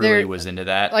 I never really was into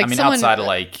that. Like outside of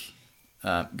like,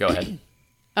 go ahead.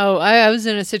 Oh, I was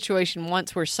in a situation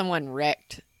once where someone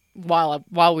wrecked while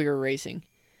we were racing,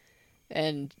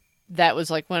 and that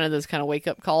was like one of those kind of wake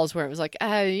up calls where it was like,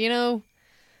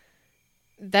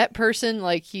 that person,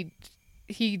 like he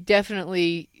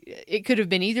definitely, it could have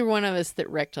been either one of us that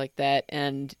wrecked like that,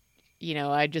 and he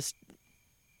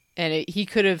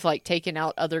could have like taken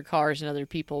out other cars and other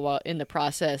people while in the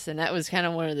process, and that was kind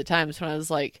of one of the times when I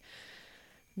was like,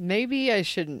 maybe I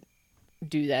shouldn't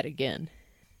do that again.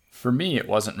 For me, it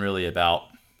wasn't really about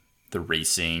the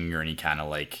racing or any kind of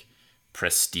like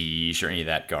prestige or any of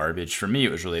that garbage. For me,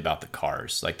 it was really about the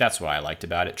cars. Like, that's what I liked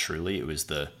about it. Truly, it was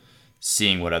the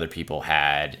seeing what other people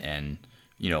had, and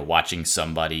watching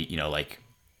somebody like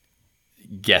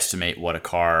guesstimate what a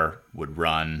car would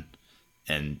run,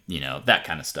 and that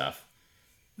kind of stuff.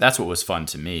 That's what was fun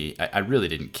to me. I really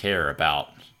didn't care about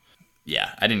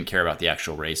I didn't care about the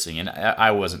actual racing, and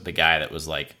I wasn't the guy that was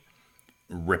like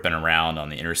ripping around on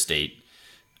the interstate.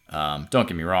 Don't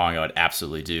get me wrong, I would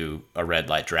absolutely do a red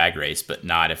light drag race, but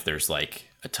not if there's like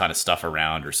a ton of stuff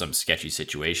around or some sketchy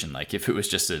situation. Like if it was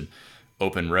just an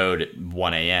open road at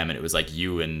 1 a.m. and it was like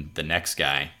you and the next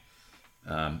guy,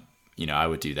 I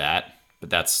would do that. But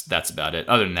that's about it.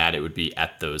 Other than that, it would be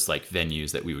at those like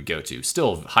venues that we would go to.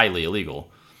 Still highly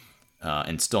illegal,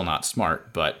 and still not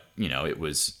smart. But it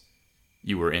was,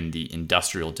 you were in the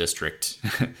industrial district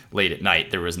late at night.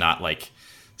 There was not like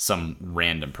some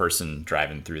random person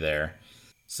driving through there.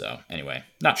 So anyway,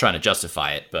 not trying to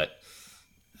justify it, but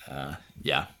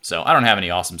So I don't have any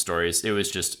awesome stories. It was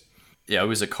just, it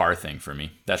was a car thing for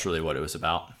me. That's really what it was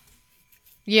about.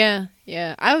 Yeah.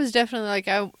 I was definitely like,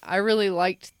 I really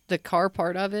liked the car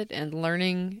part of it and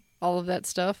learning all of that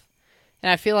stuff.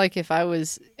 And I feel like if I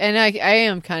was, and I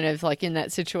am kind of like in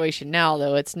that situation now,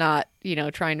 though it's not,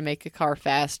 trying to make a car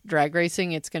fast drag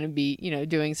racing. It's going to be,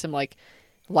 doing some like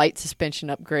light suspension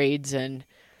upgrades and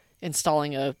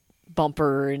installing a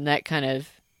bumper and that kind of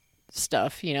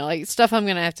stuff, like stuff I'm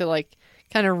going to have to like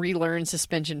kind of relearn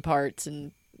suspension parts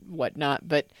and whatnot.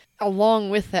 But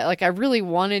along with that, like I really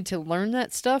wanted to learn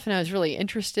that stuff and I was really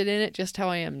interested in it, just how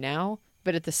I am now.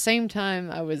 But at the same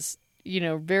time, I was,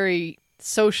 very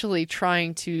socially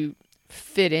trying to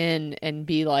fit in and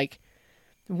be like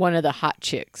one of the hot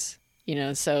chicks,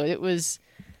 so it was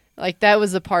like, that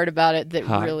was the part about it that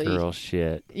hot really girl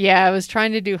shit. Yeah, I was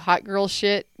trying to do hot girl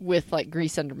shit with like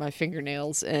grease under my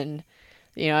fingernails, and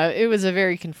it was a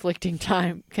very conflicted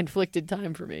time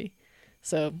for me.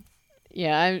 So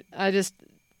yeah,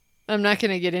 I'm not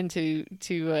going to get into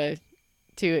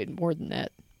it more than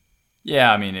that.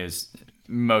 Yeah, I mean, it was,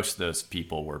 most of those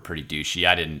people were pretty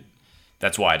douchey.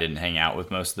 That's why I didn't hang out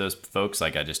with most of those folks.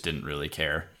 Like, I just didn't really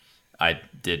care. I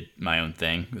did my own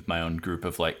thing with my own group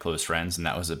of like close friends, and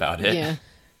that was about it. Yeah.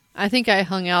 I think I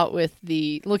hung out with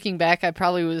looking back, I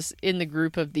probably was in the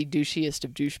group of the douchiest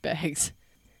of douchebags.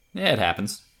 Yeah, it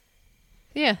happens.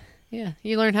 Yeah.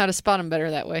 You learn how to spot them better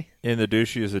that way. In the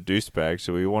douchey is a douchebag,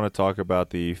 so we want to talk about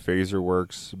the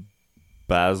Phaserworks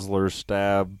Basler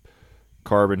Stab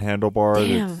carbon handlebar.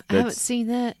 Damn, I haven't seen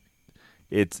that.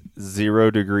 It's 0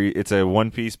 degree. It's a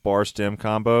one-piece bar stem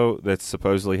combo that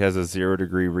supposedly has a 0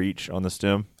 degree reach on the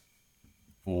stem.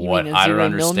 What You mean a I don't 0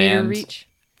 millimeter understand, reach?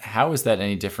 how is that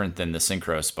any different than the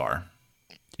Synchros bar?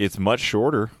 It's much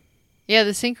shorter. Yeah,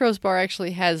 the Synchros bar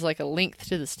actually has like a length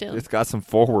to the stem. It's got some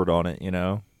forward on it,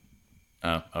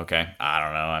 Oh, okay. I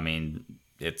don't know. I mean,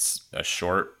 it's a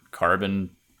short carbon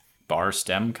bar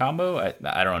stem combo.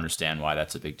 I don't understand why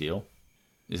that's a big deal.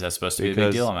 Is that supposed to be a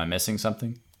big deal? Am I missing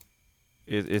something?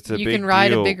 It's a big deal. You can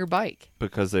ride a bigger bike.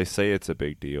 Because they say it's a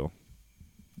big deal.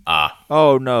 Ah.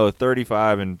 Oh, no,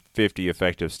 35 and 50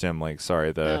 effective stem length.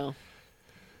 Sorry, No.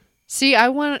 See, I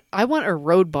want a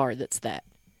road bar that's that.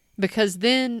 Because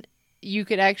then you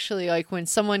could actually, like, when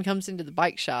someone comes into the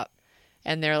bike shop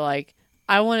and they're like,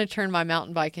 I want to turn my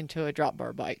mountain bike into a drop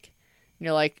bar bike. And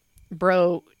you're like,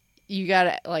 bro, you got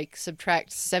to, like,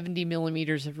 subtract 70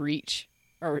 millimeters of reach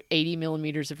or 80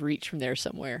 millimeters of reach from there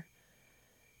somewhere.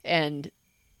 And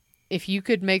if you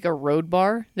could make a road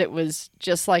bar that was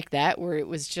just like that, where it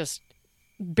was just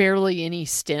barely any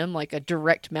stem, like a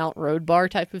direct mount road bar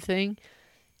type of thing,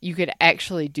 you could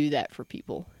actually do that for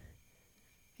people.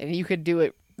 And you could do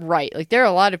it right. Like, there are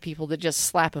a lot of people that just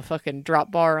slap a fucking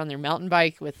drop bar on their mountain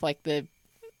bike with like the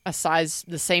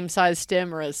same size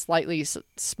stem or a slightly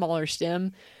smaller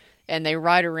stem, and they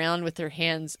ride around with their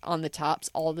hands on the tops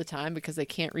all the time because they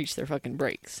can't reach their fucking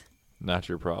brakes. Not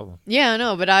your problem. Yeah, I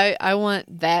know, but I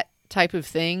want that type of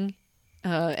thing.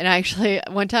 And actually,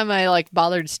 one time I like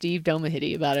bothered Steve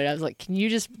Domahitty about it. I was like, can you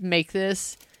just make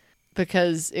this?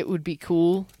 Because it would be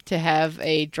cool to have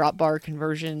a drop bar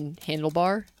conversion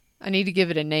handlebar. I need to give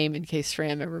it a name in case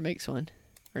SRAM ever makes one.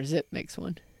 Or Zip makes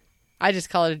one. I just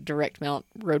call it a direct mount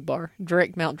road bar.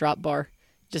 Direct mount drop bar.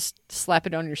 Just slap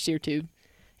it on your steer tube.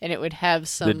 And it would have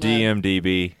some... The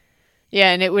DMDB.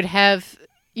 Yeah, and it would have...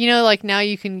 like now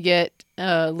you can get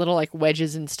little like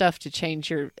wedges and stuff to change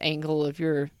your angle of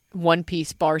your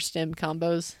one-piece bar stem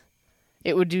combos.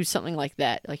 It would do something like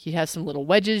that. Like, you'd have some little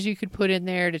wedges you could put in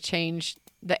there to change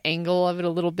the angle of it a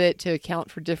little bit to account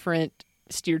for different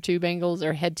steer tube angles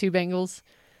or head tube angles.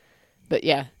 But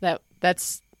yeah,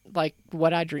 that's like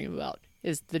what I dream about,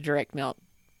 is the direct mount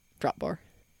drop bar.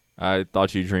 I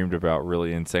thought you dreamed about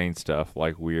really insane stuff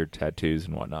like weird tattoos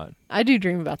and whatnot. I do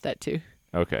dream about that too.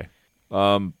 Okay.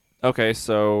 Okay,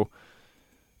 so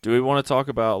do we want to talk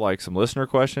about like some listener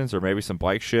questions or maybe some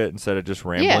bike shit instead of just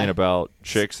rambling about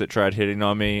chicks that tried hitting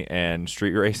on me and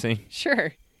street racing?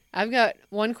 Sure. I've got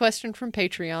one question from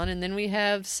Patreon, and then we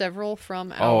have several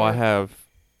from our... Oh, I have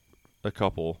a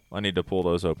couple. I need to pull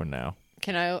those open now.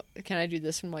 Can I do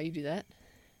this one while you do that?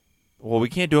 Well, we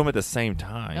can't do them at the same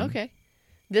time. Okay.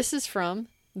 This is from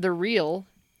the real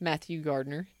Matthew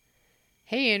Gardner.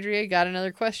 Hey, Andrea, got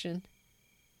another question.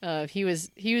 He was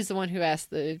the one who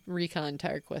asked the recon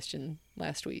tire question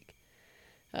last week.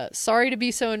 Sorry to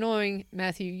be so annoying,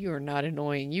 Matthew. You are not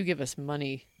annoying. You give us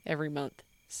money every month.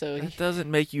 So that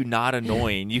doesn't make you not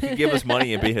annoying. You can give us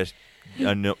money and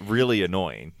be really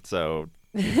annoying. So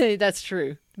that's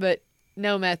true. But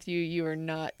no, Matthew, you are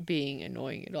not being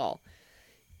annoying at all.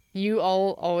 You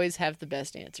all always have the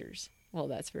best answers. Well,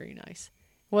 that's very nice.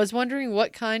 Was wondering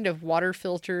what kind of water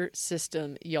filter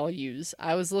system y'all use.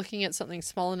 I was looking at something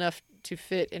small enough to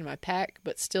fit in my pack,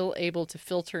 but still able to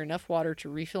filter enough water to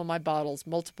refill my bottles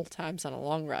multiple times on a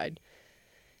long ride.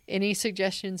 Any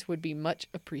suggestions would be much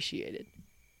appreciated.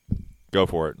 Go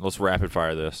for it. Let's rapid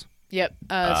fire this. Yep.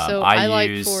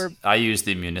 I use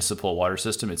the municipal water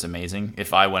system. It's amazing.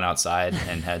 If I went outside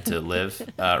and had to live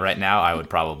right now, I would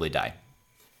probably die.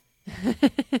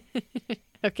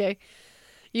 Okay.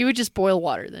 You would just boil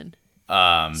water then.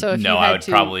 So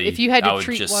if you had to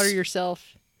treat water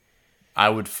yourself, I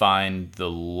would find the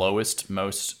lowest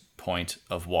most point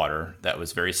of water that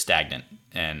was very stagnant,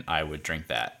 and I would drink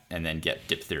that and then get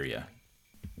diphtheria.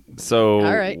 So,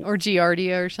 all right, or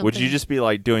giardia or something. Would you just be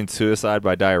like doing suicide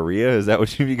by diarrhea? Is that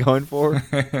what you'd be going for?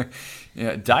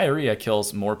 Yeah, diarrhea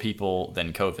kills more people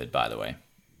than COVID, by the way.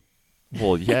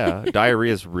 Well, yeah,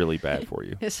 diarrhea is really bad for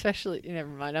you. Especially, never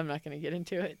mind. I'm not going to get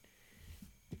into it.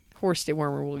 Horse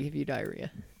dewormer will give you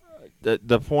diarrhea.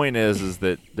 The point is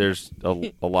that there's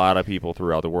a lot of people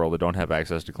throughout the world that don't have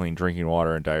access to clean drinking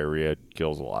water, and diarrhea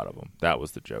kills a lot of them. That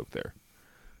was the joke there.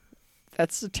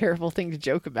 That's a terrible thing to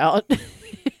joke about.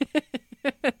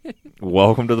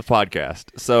 Welcome to the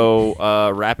podcast. So,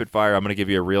 rapid fire, I'm going to give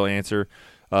you a real answer.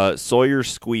 Sawyer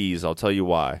Squeeze, I'll tell you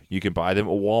why. You can buy them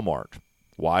at Walmart.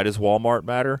 Why does Walmart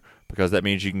matter? Because that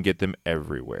means you can get them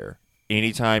everywhere.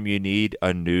 Anytime you need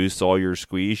a new Sawyer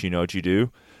Squeeze, you know what you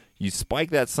do? You spike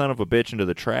that son of a bitch into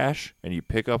the trash, and you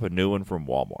pick up a new one from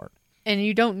Walmart. And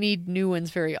you don't need new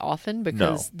ones very often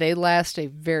because they last a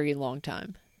very long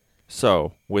time.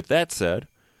 So, with that said,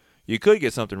 you could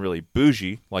get something really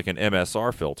bougie, like an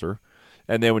MSR filter,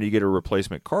 and then when you get a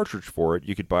replacement cartridge for it,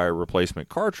 you could buy a replacement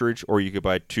cartridge, or you could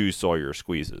buy 2 Sawyer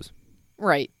Squeezes.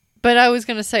 Right. But I was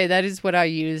going to say, that is what I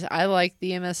use. I like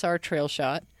the MSR Trail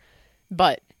Shot,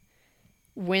 but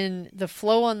when the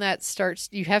flow on that starts,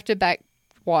 you have to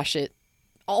backwash it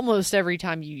almost every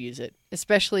time you use it,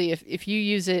 especially if you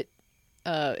use it,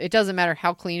 it doesn't matter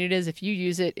how clean it is. If you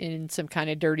use it in some kind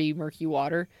of dirty, murky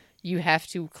water, you have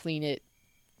to clean it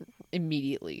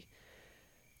immediately.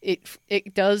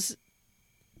 It does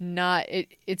not,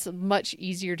 it's much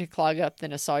easier to clog up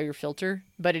than a Sawyer filter,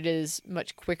 but it is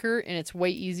much quicker and it's way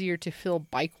easier to fill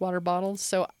bike water bottles.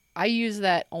 So I use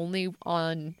that only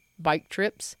on bike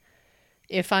trips.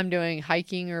 If I'm doing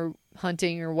hiking or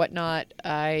hunting or whatnot,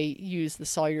 I use the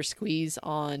Sawyer Squeeze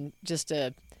on just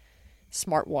a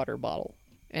smart water bottle.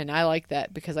 And I like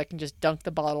that because I can just dunk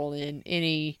the bottle in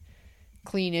any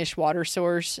cleanish water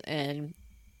source and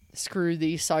screw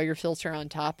the Sawyer filter on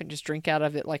top and just drink out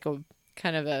of it like a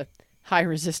kind of a high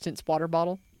resistance water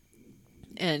bottle.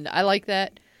 And I like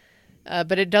that.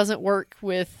 But it doesn't work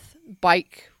with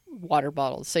bike water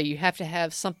bottles. So you have to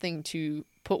have something to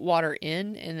put water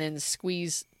in and then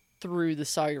squeeze through the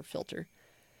Sawyer filter.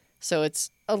 So it's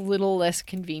a little less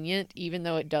convenient, even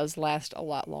though it does last a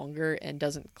lot longer and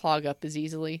doesn't clog up as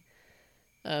easily.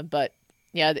 But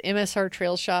yeah, the MSR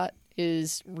Trail Shot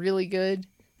is really good.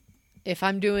 If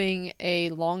I'm doing a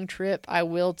long trip, I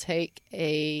will take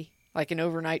an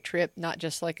overnight trip, not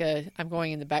just like I'm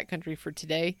going in the backcountry for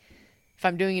today. If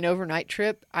I'm doing an overnight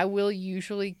trip, I will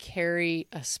usually carry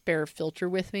a spare filter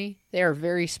with me. They are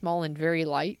very small and very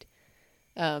light.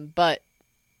 But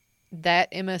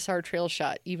that MSR Trail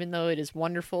Shot, even though it is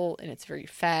wonderful and it's very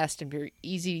fast and very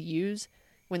easy to use,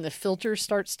 when the filter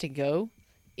starts to go,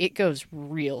 it goes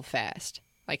real fast.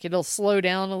 Like it'll slow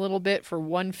down a little bit for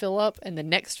one fill up, and the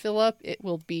next fill up, it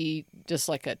will be just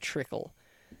like a trickle.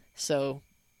 So,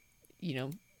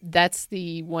 that's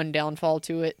the one downfall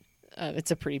to it.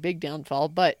 It's a pretty big downfall,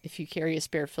 but if you carry a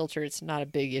spare filter, it's not a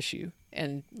big issue.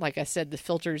 And like I said, the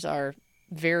filters are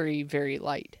very, very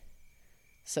light.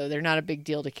 So they're not a big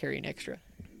deal to carry an extra.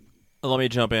 Let me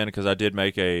jump in because I did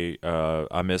make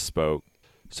I misspoke.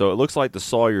 So it looks like the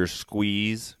Sawyer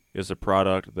Squeeze is a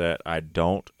product that I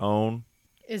don't own.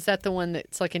 Is that the one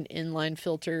that's like an inline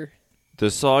filter? The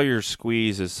Sawyer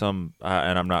Squeeze is and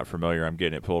I'm not familiar. I'm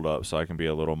getting it pulled up so I can be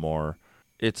a little more.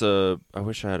 I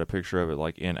wish I had a picture of it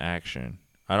like in action.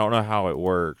 I don't know how it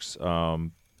works,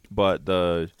 but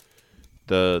the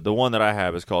one that I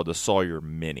have is called the Sawyer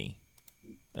Mini,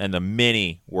 and the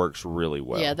Mini works really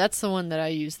well. Yeah, that's the one that I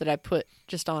use that I put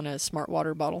just on a smart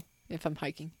water bottle if I'm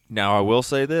hiking. Now I will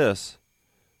say this: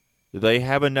 they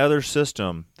have another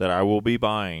system that I will be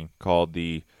buying called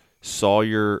the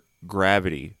Sawyer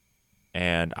Gravity,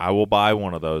 and I will buy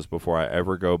one of those before I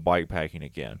ever go bike packing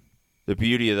again. The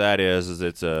beauty of that is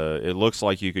it looks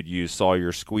like you could use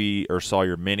Sawyer Squeeze or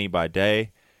Sawyer Mini by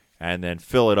day, and then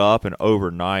fill it up, and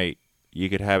overnight you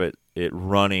could have it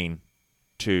running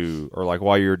or like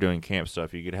while you're doing camp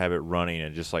stuff, you could have it running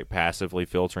and just like passively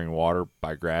filtering water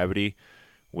by gravity,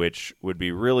 which would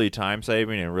be really time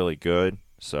saving and really good.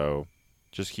 So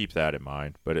just keep that in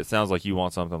mind. But it sounds like you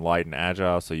want something light and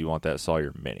agile, so you want that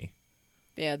Sawyer Mini.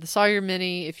 Yeah, the Sawyer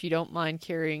Mini, if you don't mind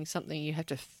carrying something, you have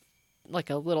to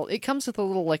it comes with a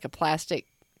little like a plastic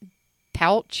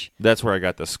pouch. That's where I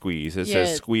got the Squeeze. It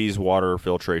says Squeeze Water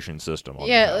Filtration System on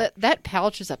it. That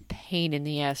pouch is a pain in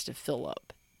the ass to fill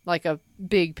up. Like a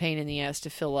big pain in the ass to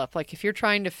fill up. Like if you're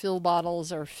trying to fill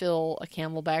bottles or fill a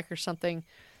Camelback or something,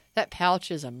 that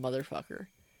pouch is a motherfucker.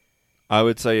 I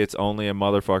would say it's only a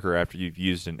motherfucker after you've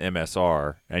used an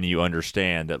MSR and you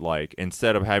understand that, like,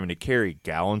 instead of having to carry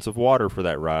gallons of water for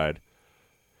that ride,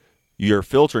 your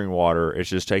filtering water is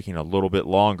just taking a little bit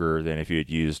longer than if you had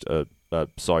used a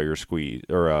Sawyer Squeeze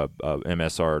or a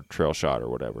MSR Trail Shot or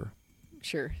whatever.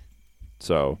 Sure.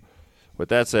 So, with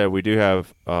that said, we do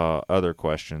have other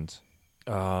questions.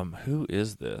 Who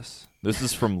is this? This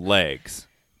is from Legs.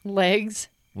 Legs?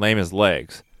 Lame as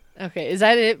Legs. Okay, is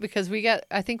that it? Because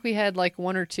I think we had like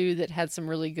one or two that had some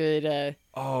really good...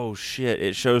 Oh, shit.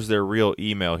 It shows their real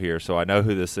email here, so I know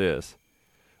who this is.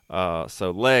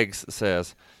 So Legs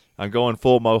says, I'm going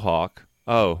full Mohawk.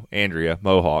 Oh, Andrea,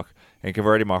 Mohawk. And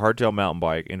converting my hardtail mountain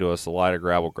bike into a Salida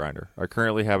gravel grinder. I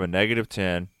currently have a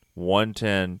 -10,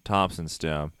 110 Thompson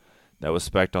stem that was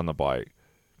spec'd on the bike.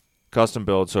 Custom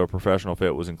build, so a professional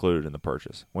fit was included in the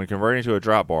purchase. When converting to a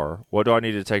drop bar, what do I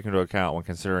need to take into account when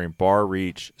considering bar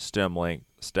reach, stem length,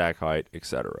 stack height,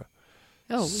 etc.?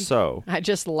 I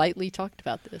just lightly talked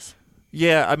about this.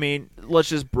 Yeah, I mean, let's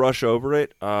just brush over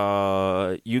it.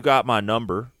 You got my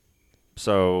number,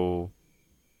 so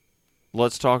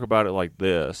let's talk about it like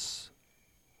this.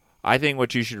 I think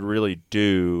what you should really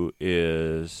do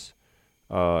is,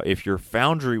 if your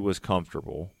Foundry was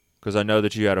comfortable, because I know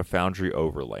that you had a Foundry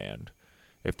Overland,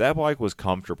 if that bike was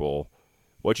comfortable,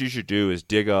 what you should do is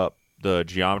dig up the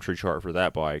geometry chart for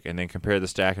that bike and then compare the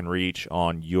stack and reach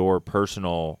on your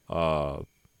personal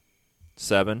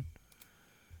 7,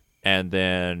 and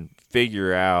then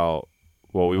figure out,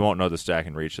 well, we won't know the stack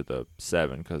and reach of the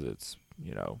 7 because it's,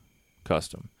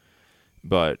 custom.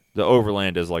 But the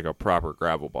Overland is like a proper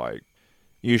gravel bike.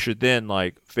 You should then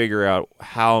figure out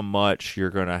how much you're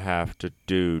going to have to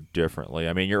do differently.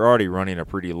 I mean, you're already running a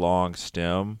pretty long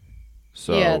stem.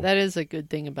 So yeah, that is a good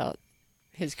thing about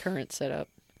his current setup.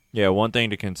 Yeah, one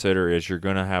thing to consider is you're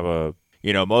going to have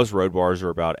most road bars are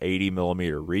about 80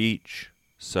 millimeter reach.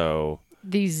 So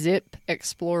the Zip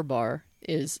Explore bar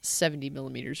is 70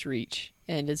 millimeters reach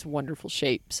and is wonderful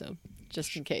shape. So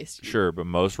just in case. Sure, but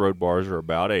most road bars are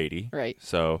about 80. Right.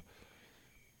 So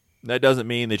that doesn't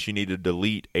mean that you need to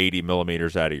delete 80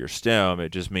 millimeters out of your stem.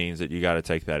 It just means that you got to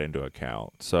take that into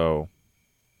account. So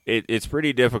it's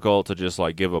pretty difficult to just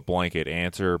give a blanket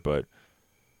answer, but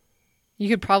you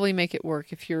could probably make it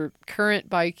work. If your current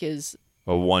bike is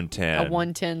a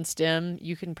 110 stem,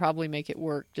 you can probably make it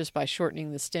work just by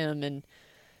shortening the stem and,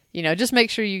 just make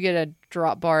sure you get a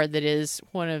drop bar that is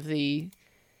one of the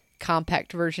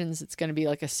compact versions. It's going to be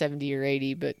like a 70 or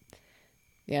 80, but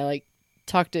yeah,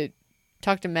 talk to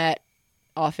Matt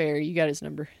off air. You got his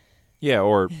number. Yeah,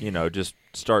 or just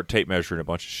start tape measuring a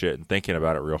bunch of shit and thinking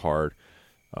about it real hard.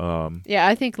 Yeah,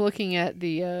 I think looking at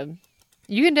the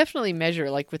you can definitely measure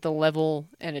with the level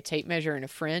and a tape measure and a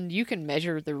friend. You can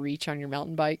measure the reach on your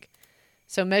mountain bike.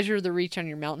 So measure the reach on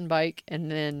your mountain bike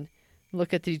and then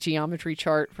look at the geometry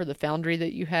chart for the Foundry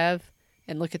that you have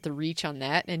and look at the reach on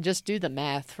that and just do the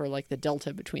math for the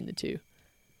delta between the two.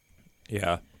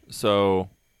 Yeah. So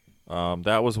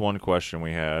that was one question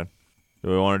we had. Do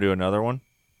we want to do another one?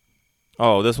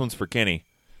 Oh, this one's for Kenny.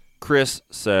 Chris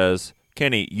says,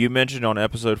 Kenny, you mentioned on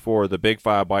episode 4 the big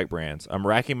 5 bike brands. I'm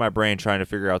racking my brain trying to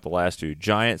figure out the last two.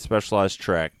 Giant, Specialized,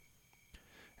 Trek.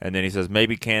 And then he says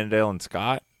maybe Cannondale and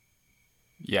Scott.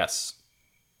 Yes.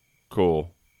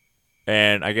 Cool.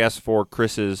 And I guess for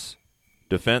Chris's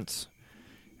defense,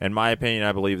 in my opinion,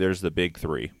 I believe there's the big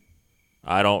three.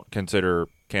 I don't consider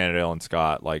Cannondale and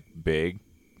Scott like big.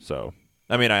 So,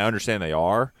 I mean, I understand they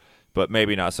are, but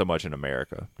maybe not so much in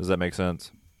America. Does that make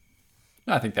sense?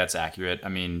 I think that's accurate. I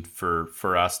mean,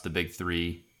 for us, the big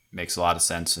three makes a lot of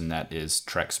sense, and that is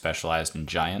Trek Specialized and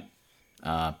Giant.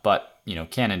 But,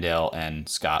 Cannondale and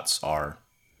Scott's are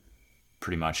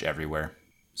pretty much everywhere.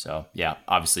 So, yeah,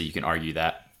 obviously you can argue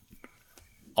that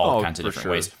all kinds of different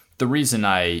ways. The reason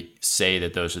I say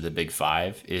that those are the big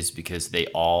five is because they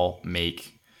all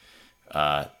make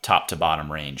top to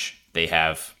bottom range. They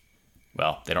have,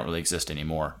 well, they don't really exist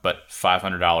anymore, but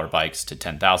 $500 bikes to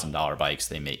 $10,000 bikes.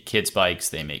 They make kids bikes,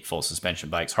 they make full suspension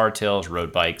bikes, hardtails,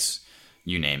 road bikes,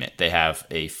 you name it. They have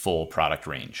a full product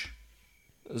range.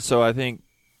 So I think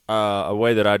a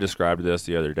way that I described this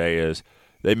the other day is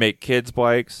they make kids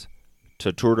bikes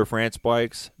to Tour de France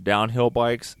bikes, downhill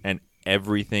bikes, and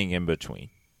everything in between.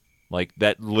 Like,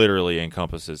 that literally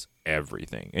encompasses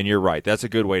everything. And you're right. That's a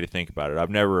good way to think about it. I've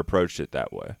never approached it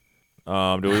that way.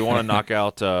 Do we want to knock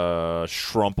out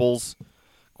Schrumpel's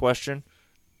question?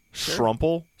 Sure.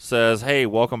 Schrumpel says, hey,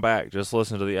 welcome back. Just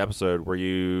listen to the episode where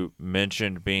you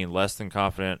mentioned being less than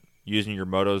confident using your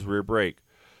moto's rear brake.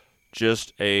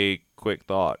 Just a quick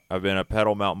thought. I've been a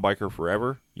pedal mountain biker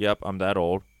forever. Yep, I'm that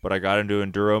old. But I got into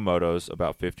enduro motos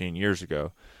about 15 years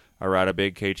ago. I ride a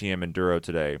big KTM enduro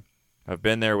today. I've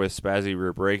been there with Spazzy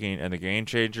rear braking, and the game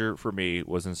changer for me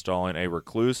was installing a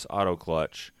Recluse auto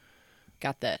clutch.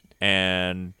 Got that.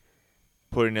 And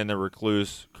putting in the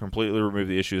Recluse completely removed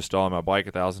the issue of stalling my bike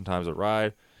 1,000 times a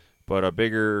ride. But a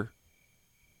bigger,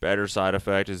 better side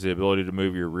effect is the ability to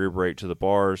move your rear brake to the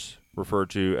bars,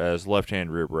 referred to as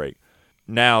left-hand rear brake.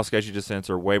 Now, sketchy descents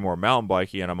are way more mountain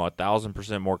bikey, and I'm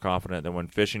 1,000% more confident than when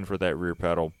fishing for that rear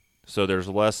pedal. So there's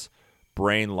less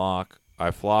brain lock. I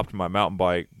flopped my mountain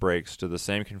bike brakes to the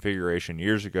same configuration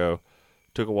years ago.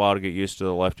 Took a while to get used to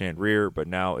the left-hand rear, but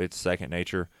now it's second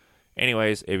nature.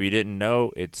 Anyways, if you didn't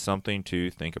know, it's something to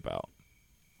think about.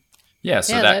 Yeah,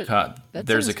 so that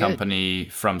there's a sounds company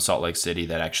from Salt Lake City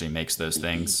that actually makes those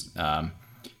things. And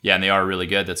they are really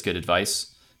good. That's good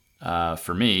advice.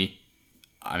 For me,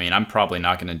 I mean, I'm probably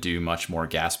not going to do much more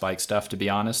gas bike stuff, to be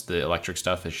honest. The electric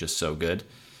stuff is just so good.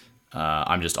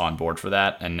 I'm just on board for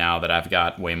that. And now that I've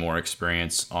got way more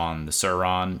experience on the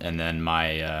Sur-Ron, and then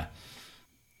my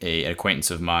an acquaintance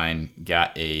of mine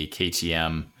got a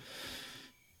KTM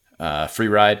free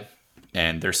ride,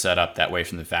 and they're set up that way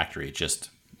from the factory. Just,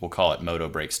 we'll call it moto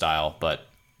brake style, but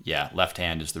yeah, left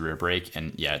hand is the rear brake,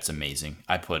 and yeah, it's amazing.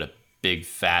 I put a big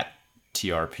fat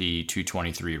TRP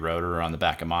 223 rotor on the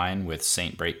back of mine with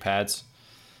Saint brake pads,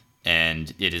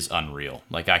 and it is unreal.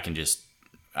 Like, I can just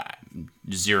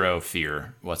zero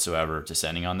fear whatsoever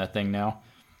descending on that thing now,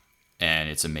 and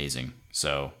it's amazing.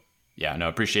 So yeah, no,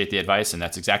 appreciate the advice, and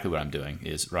that's exactly what I'm doing,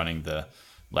 is running the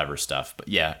lever stuff. But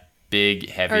yeah, big,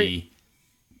 heavy,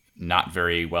 not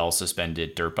very well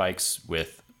suspended dirt bikes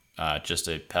with just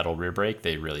a pedal rear brake,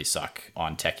 they really suck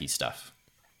on techie stuff.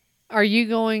 Are you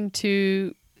going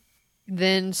to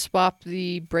then swap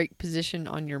the brake position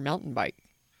on your mountain bike?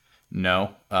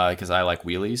 No, because I like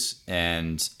wheelies,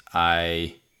 and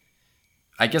I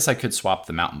guess I could swap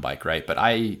the mountain bike, right? But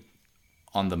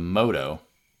on the moto,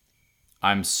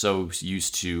 I'm so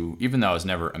used to, even though I was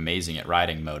never amazing at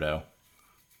riding moto,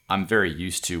 I'm very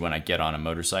used to when I get on a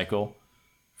motorcycle,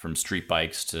 from street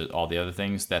bikes to all the other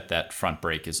things, that front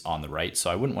brake is on the right. So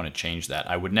I wouldn't want to change that.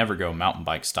 I would never go mountain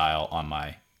bike style on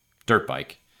my dirt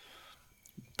bike.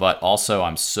 But also,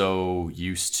 I'm so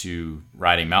used to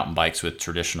riding mountain bikes with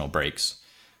traditional brakes.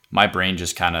 My brain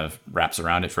just kind of wraps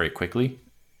around it very quickly.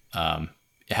 It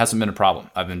hasn't been a problem.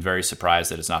 I've been very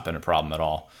surprised that it's not been a problem at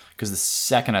all. Because the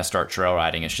second I start trail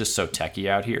riding, it's just so techie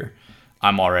out here.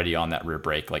 I'm already on that rear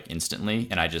brake like instantly,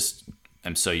 and I just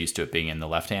am so used to it being in the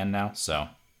left hand now. So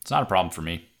it's not a problem for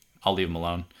me. I'll leave them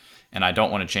alone. And I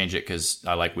don't want to change it because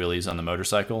I like wheelies on the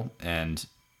motorcycle, and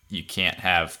you can't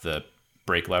have the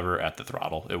brake lever at the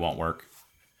throttle. It won't work.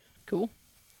 Cool.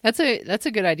 That's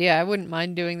a good idea. I wouldn't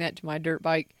mind doing that to my dirt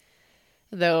bike,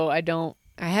 though I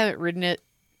haven't ridden it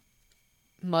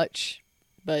much,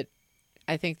 but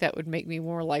I think that would make me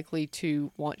more likely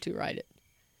to want to ride it.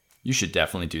 You should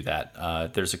definitely do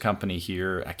that. There's a company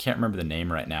here, I can't remember the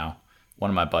name right now. One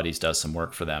of my buddies does some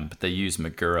work for them, but they use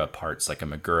Magura parts, like a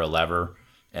Magura lever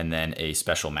and then a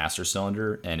special master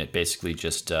cylinder, and it basically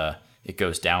just it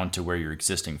goes down to where your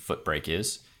existing foot brake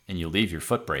is, and you leave your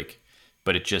foot brake,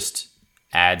 but it just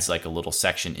adds like a little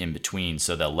section in between,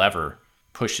 so the lever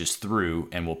pushes through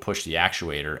and will push the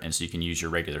actuator, and so you can use your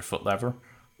regular foot lever.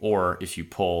 Or if you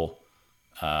pull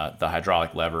the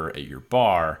hydraulic lever at your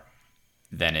bar,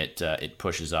 then it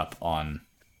pushes up on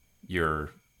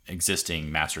your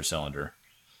existing master cylinder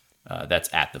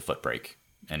that's at the foot brake,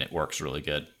 and it works really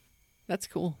good. That's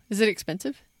cool. Is it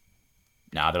expensive?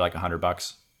 Nah, they're like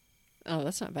 $100. Oh,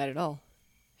 that's not bad at all.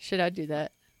 Should I do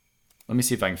that? Let me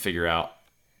see if I can figure out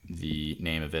the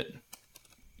name of it.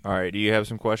 All right, do you have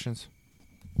some questions?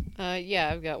 Yeah,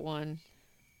 I've got one.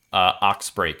 Ox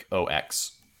brake,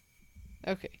 OX.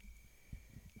 Okay.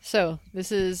 So,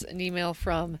 this is an email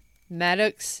from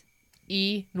Maddox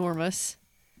E. Normus.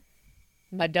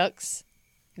 Maddox?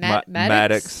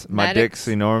 Maddox. My dick's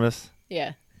enormous.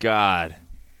 Yeah. God.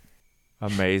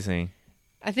 Amazing.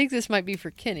 I think this might be for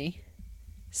Kenny.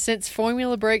 Since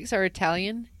formula brakes are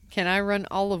Italian, can I run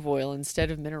olive oil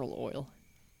instead of mineral oil?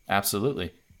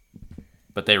 Absolutely.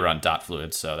 But they run dot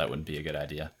fluid, so that wouldn't be a good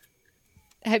idea.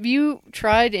 Have you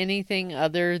tried anything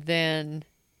other than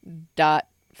dot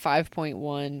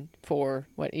 5.1 for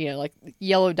like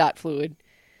yellow dot fluid,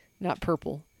 not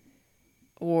purple,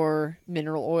 or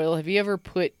mineral oil? Have you ever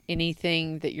put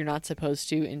anything that you're not supposed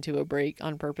to into a brake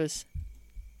on purpose?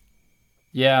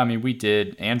 Yeah, I mean, we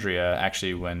did. Andrea,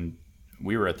 actually, when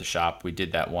we were at the shop, we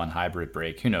did that one hybrid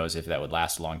brake. Who knows if that would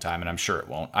last a long time, and I'm sure it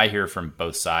won't. I hear from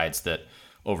both sides that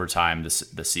over time the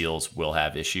seals will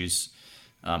have issues.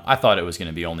 I thought it was going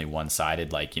to be only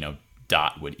one-sided, like,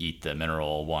 dot would eat the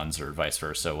mineral ones or vice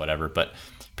versa, whatever. But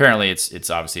apparently it's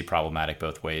obviously problematic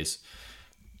both ways.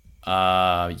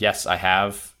 Yes, I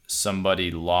have.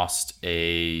 Somebody lost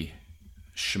a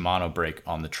Shimano brake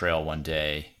on the trail one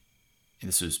day.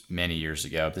 This was many years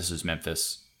ago. This was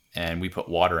Memphis, and we put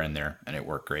water in there, and it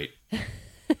worked great.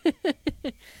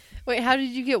 Wait, how did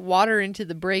you get water into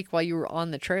the brake while you were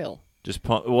on the trail? Just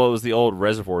pump. Well, it was the old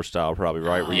reservoir style, probably,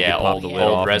 right? Where you Yeah, could pop old- the lid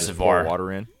old off reservoir. and just pour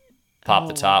water in. Pop Oh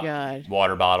the my top, God.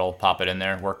 water bottle, pop it in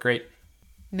there, worked great.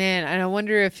 Man, and I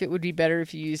wonder if it would be better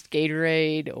if you used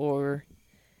Gatorade or,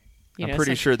 I'm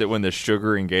pretty sure that when the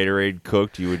sugar in Gatorade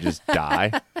cooked, you would just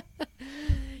die. would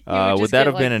Would just that get,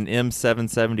 have been an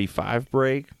M775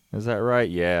 brake? Is that right?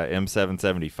 Yeah,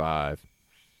 M775.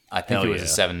 I think it was a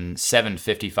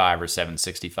 755 or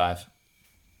 765.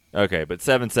 Okay, but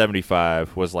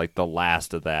 775 was like the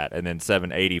last of that, and then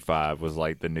 785 was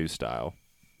like the new style.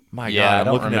 My Yeah, I God, I'm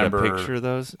don't looking remember- at a picture of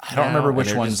those. I don't remember now, which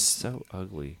and they're ones- just so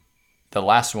ugly. The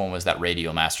last one was that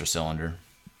radial master cylinder.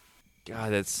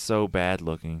 God, that's so bad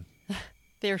looking.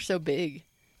 they're so big.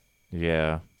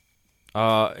 Yeah.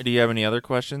 Do you have any other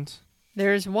questions?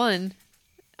 There's one.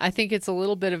 I think it's a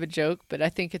little bit of a joke, but I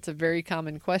think it's a very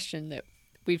common question that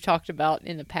we've talked about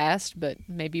in the past, but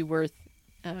maybe worth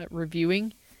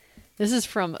reviewing. This is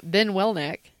from Ben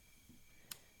Welnack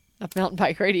of Mountain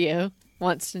Bike Radio.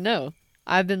 Wants to know,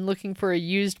 I've been looking for a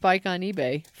used bike on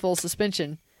eBay, full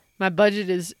suspension. My budget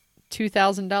is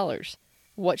 $2,000.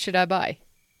 What should I buy?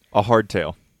 A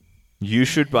hardtail. You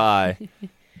should buy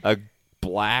a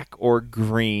black or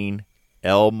green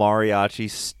El Mariachi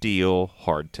steel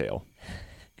hardtail.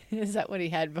 Is that what he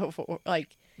had before?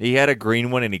 Like, He had a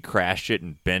green one and he crashed it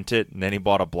and bent it, and then he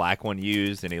bought a black one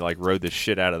used and he like rode the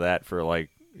shit out of that for like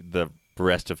the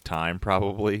rest of time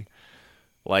probably.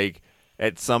 Like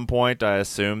at some point I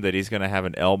assume that he's going to have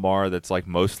an Elmar that's like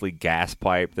mostly gas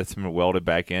pipe that's been welded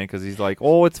back in because he's like,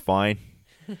 oh, it's fine.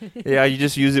 Yeah, you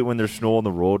just use it when there's snow on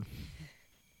the road.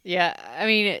 yeah, I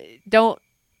mean,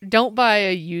 don't buy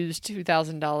a used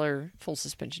 $2,000 full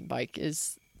suspension bike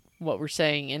is what we're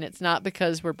saying, and it's not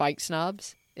because we're bike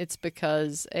snobs. It's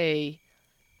because a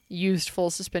used full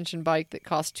suspension bike that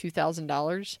costs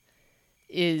 $2,000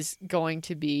 is going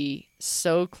to be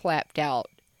so clapped out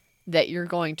that you're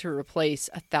going to replace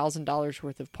 $1,000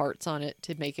 worth of parts on it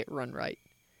to make it run right.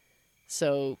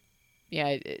 So,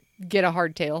 yeah, get a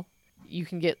hardtail. You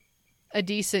can get a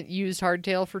decent used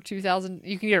hardtail for $2,000.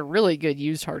 You can get a really good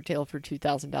used hardtail for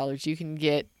 $2,000. You can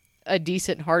get a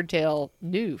decent hardtail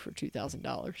new for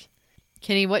 $2,000.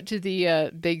 Kenny, what do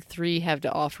the big three have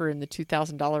to offer in the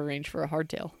 $2,000 range for a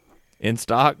hardtail? In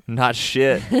stock? Not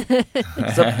shit.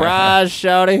 Surprise,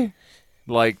 shouty.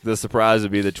 Like the surprise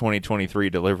would be the 2023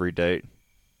 delivery date.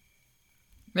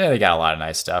 Yeah, they got a lot of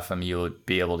nice stuff. I mean, you'll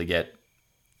be able to get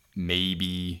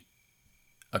maybe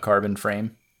a carbon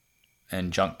frame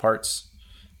and junk parts,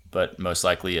 but most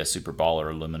likely a super ball or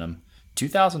aluminum.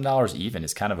 $2,000 even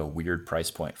is kind of a weird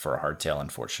price point for a hardtail,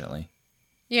 unfortunately.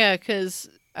 Yeah, because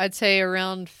I'd say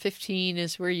around 15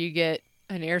 is where you get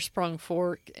an air sprung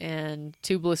fork and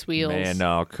tubeless wheels. Man,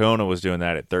 no, Kahuna was doing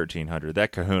that at 1,300.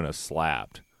 That Kahuna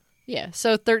slapped. Yeah,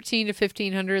 so 13 to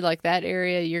 1,500, like that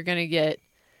area, you're going to get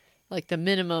like the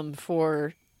minimum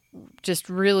for just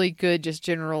really good, just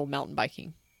general mountain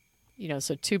biking. You know,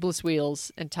 so tubeless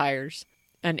wheels and tires.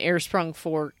 an air sprung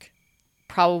fork,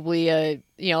 probably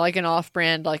like an off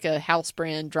brand, like a house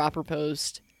brand dropper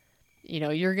post,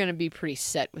 you're going to be pretty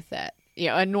set with that.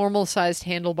 A normal sized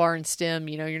handlebar and stem,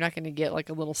 you're not going to get like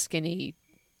a little skinny,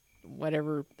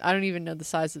 whatever. I don't even know the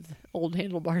size of the old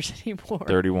handlebars anymore.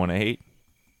 31.8.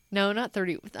 No, not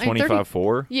 30.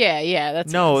 25.4. Yeah.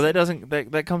 That's that doesn't.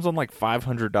 That comes on like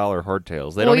 $500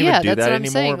 hardtails. They well, don't even do that's that what I'm anymore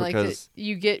saying. because Like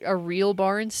you get a real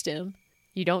bar and stem.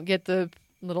 You don't get the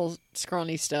little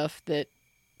scrawny stuff that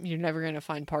you're never going to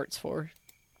find parts for.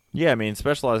 yeah, I mean,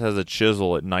 Specialized has a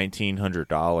chisel at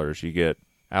 $1,900. You get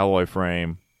alloy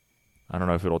frame. I don't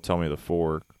know if it'll tell me the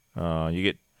fork. You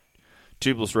get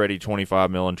tubeless ready 25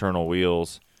 mil internal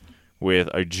wheels with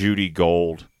a Judy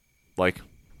Gold. Like,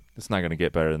 it's not going to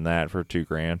get better than that for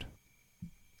 $2,000.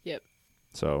 Yep.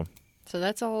 So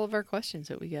that's all of our questions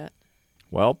that we got.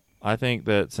 well, I think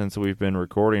that since we've been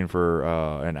recording for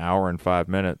an hour and 5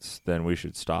 minutes, then we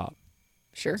should stop.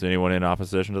 Sure. Is anyone in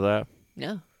opposition to that?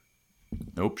 No.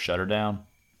 Nope, shut her down.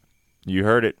 You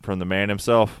heard it from the man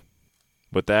himself.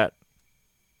 With that,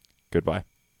 goodbye.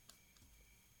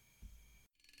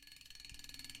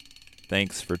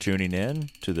 Thanks for tuning in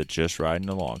to the Just Riding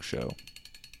Along show.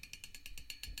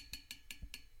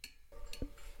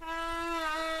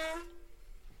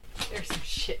 There's some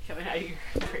shit coming out of your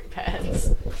brake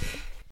pads.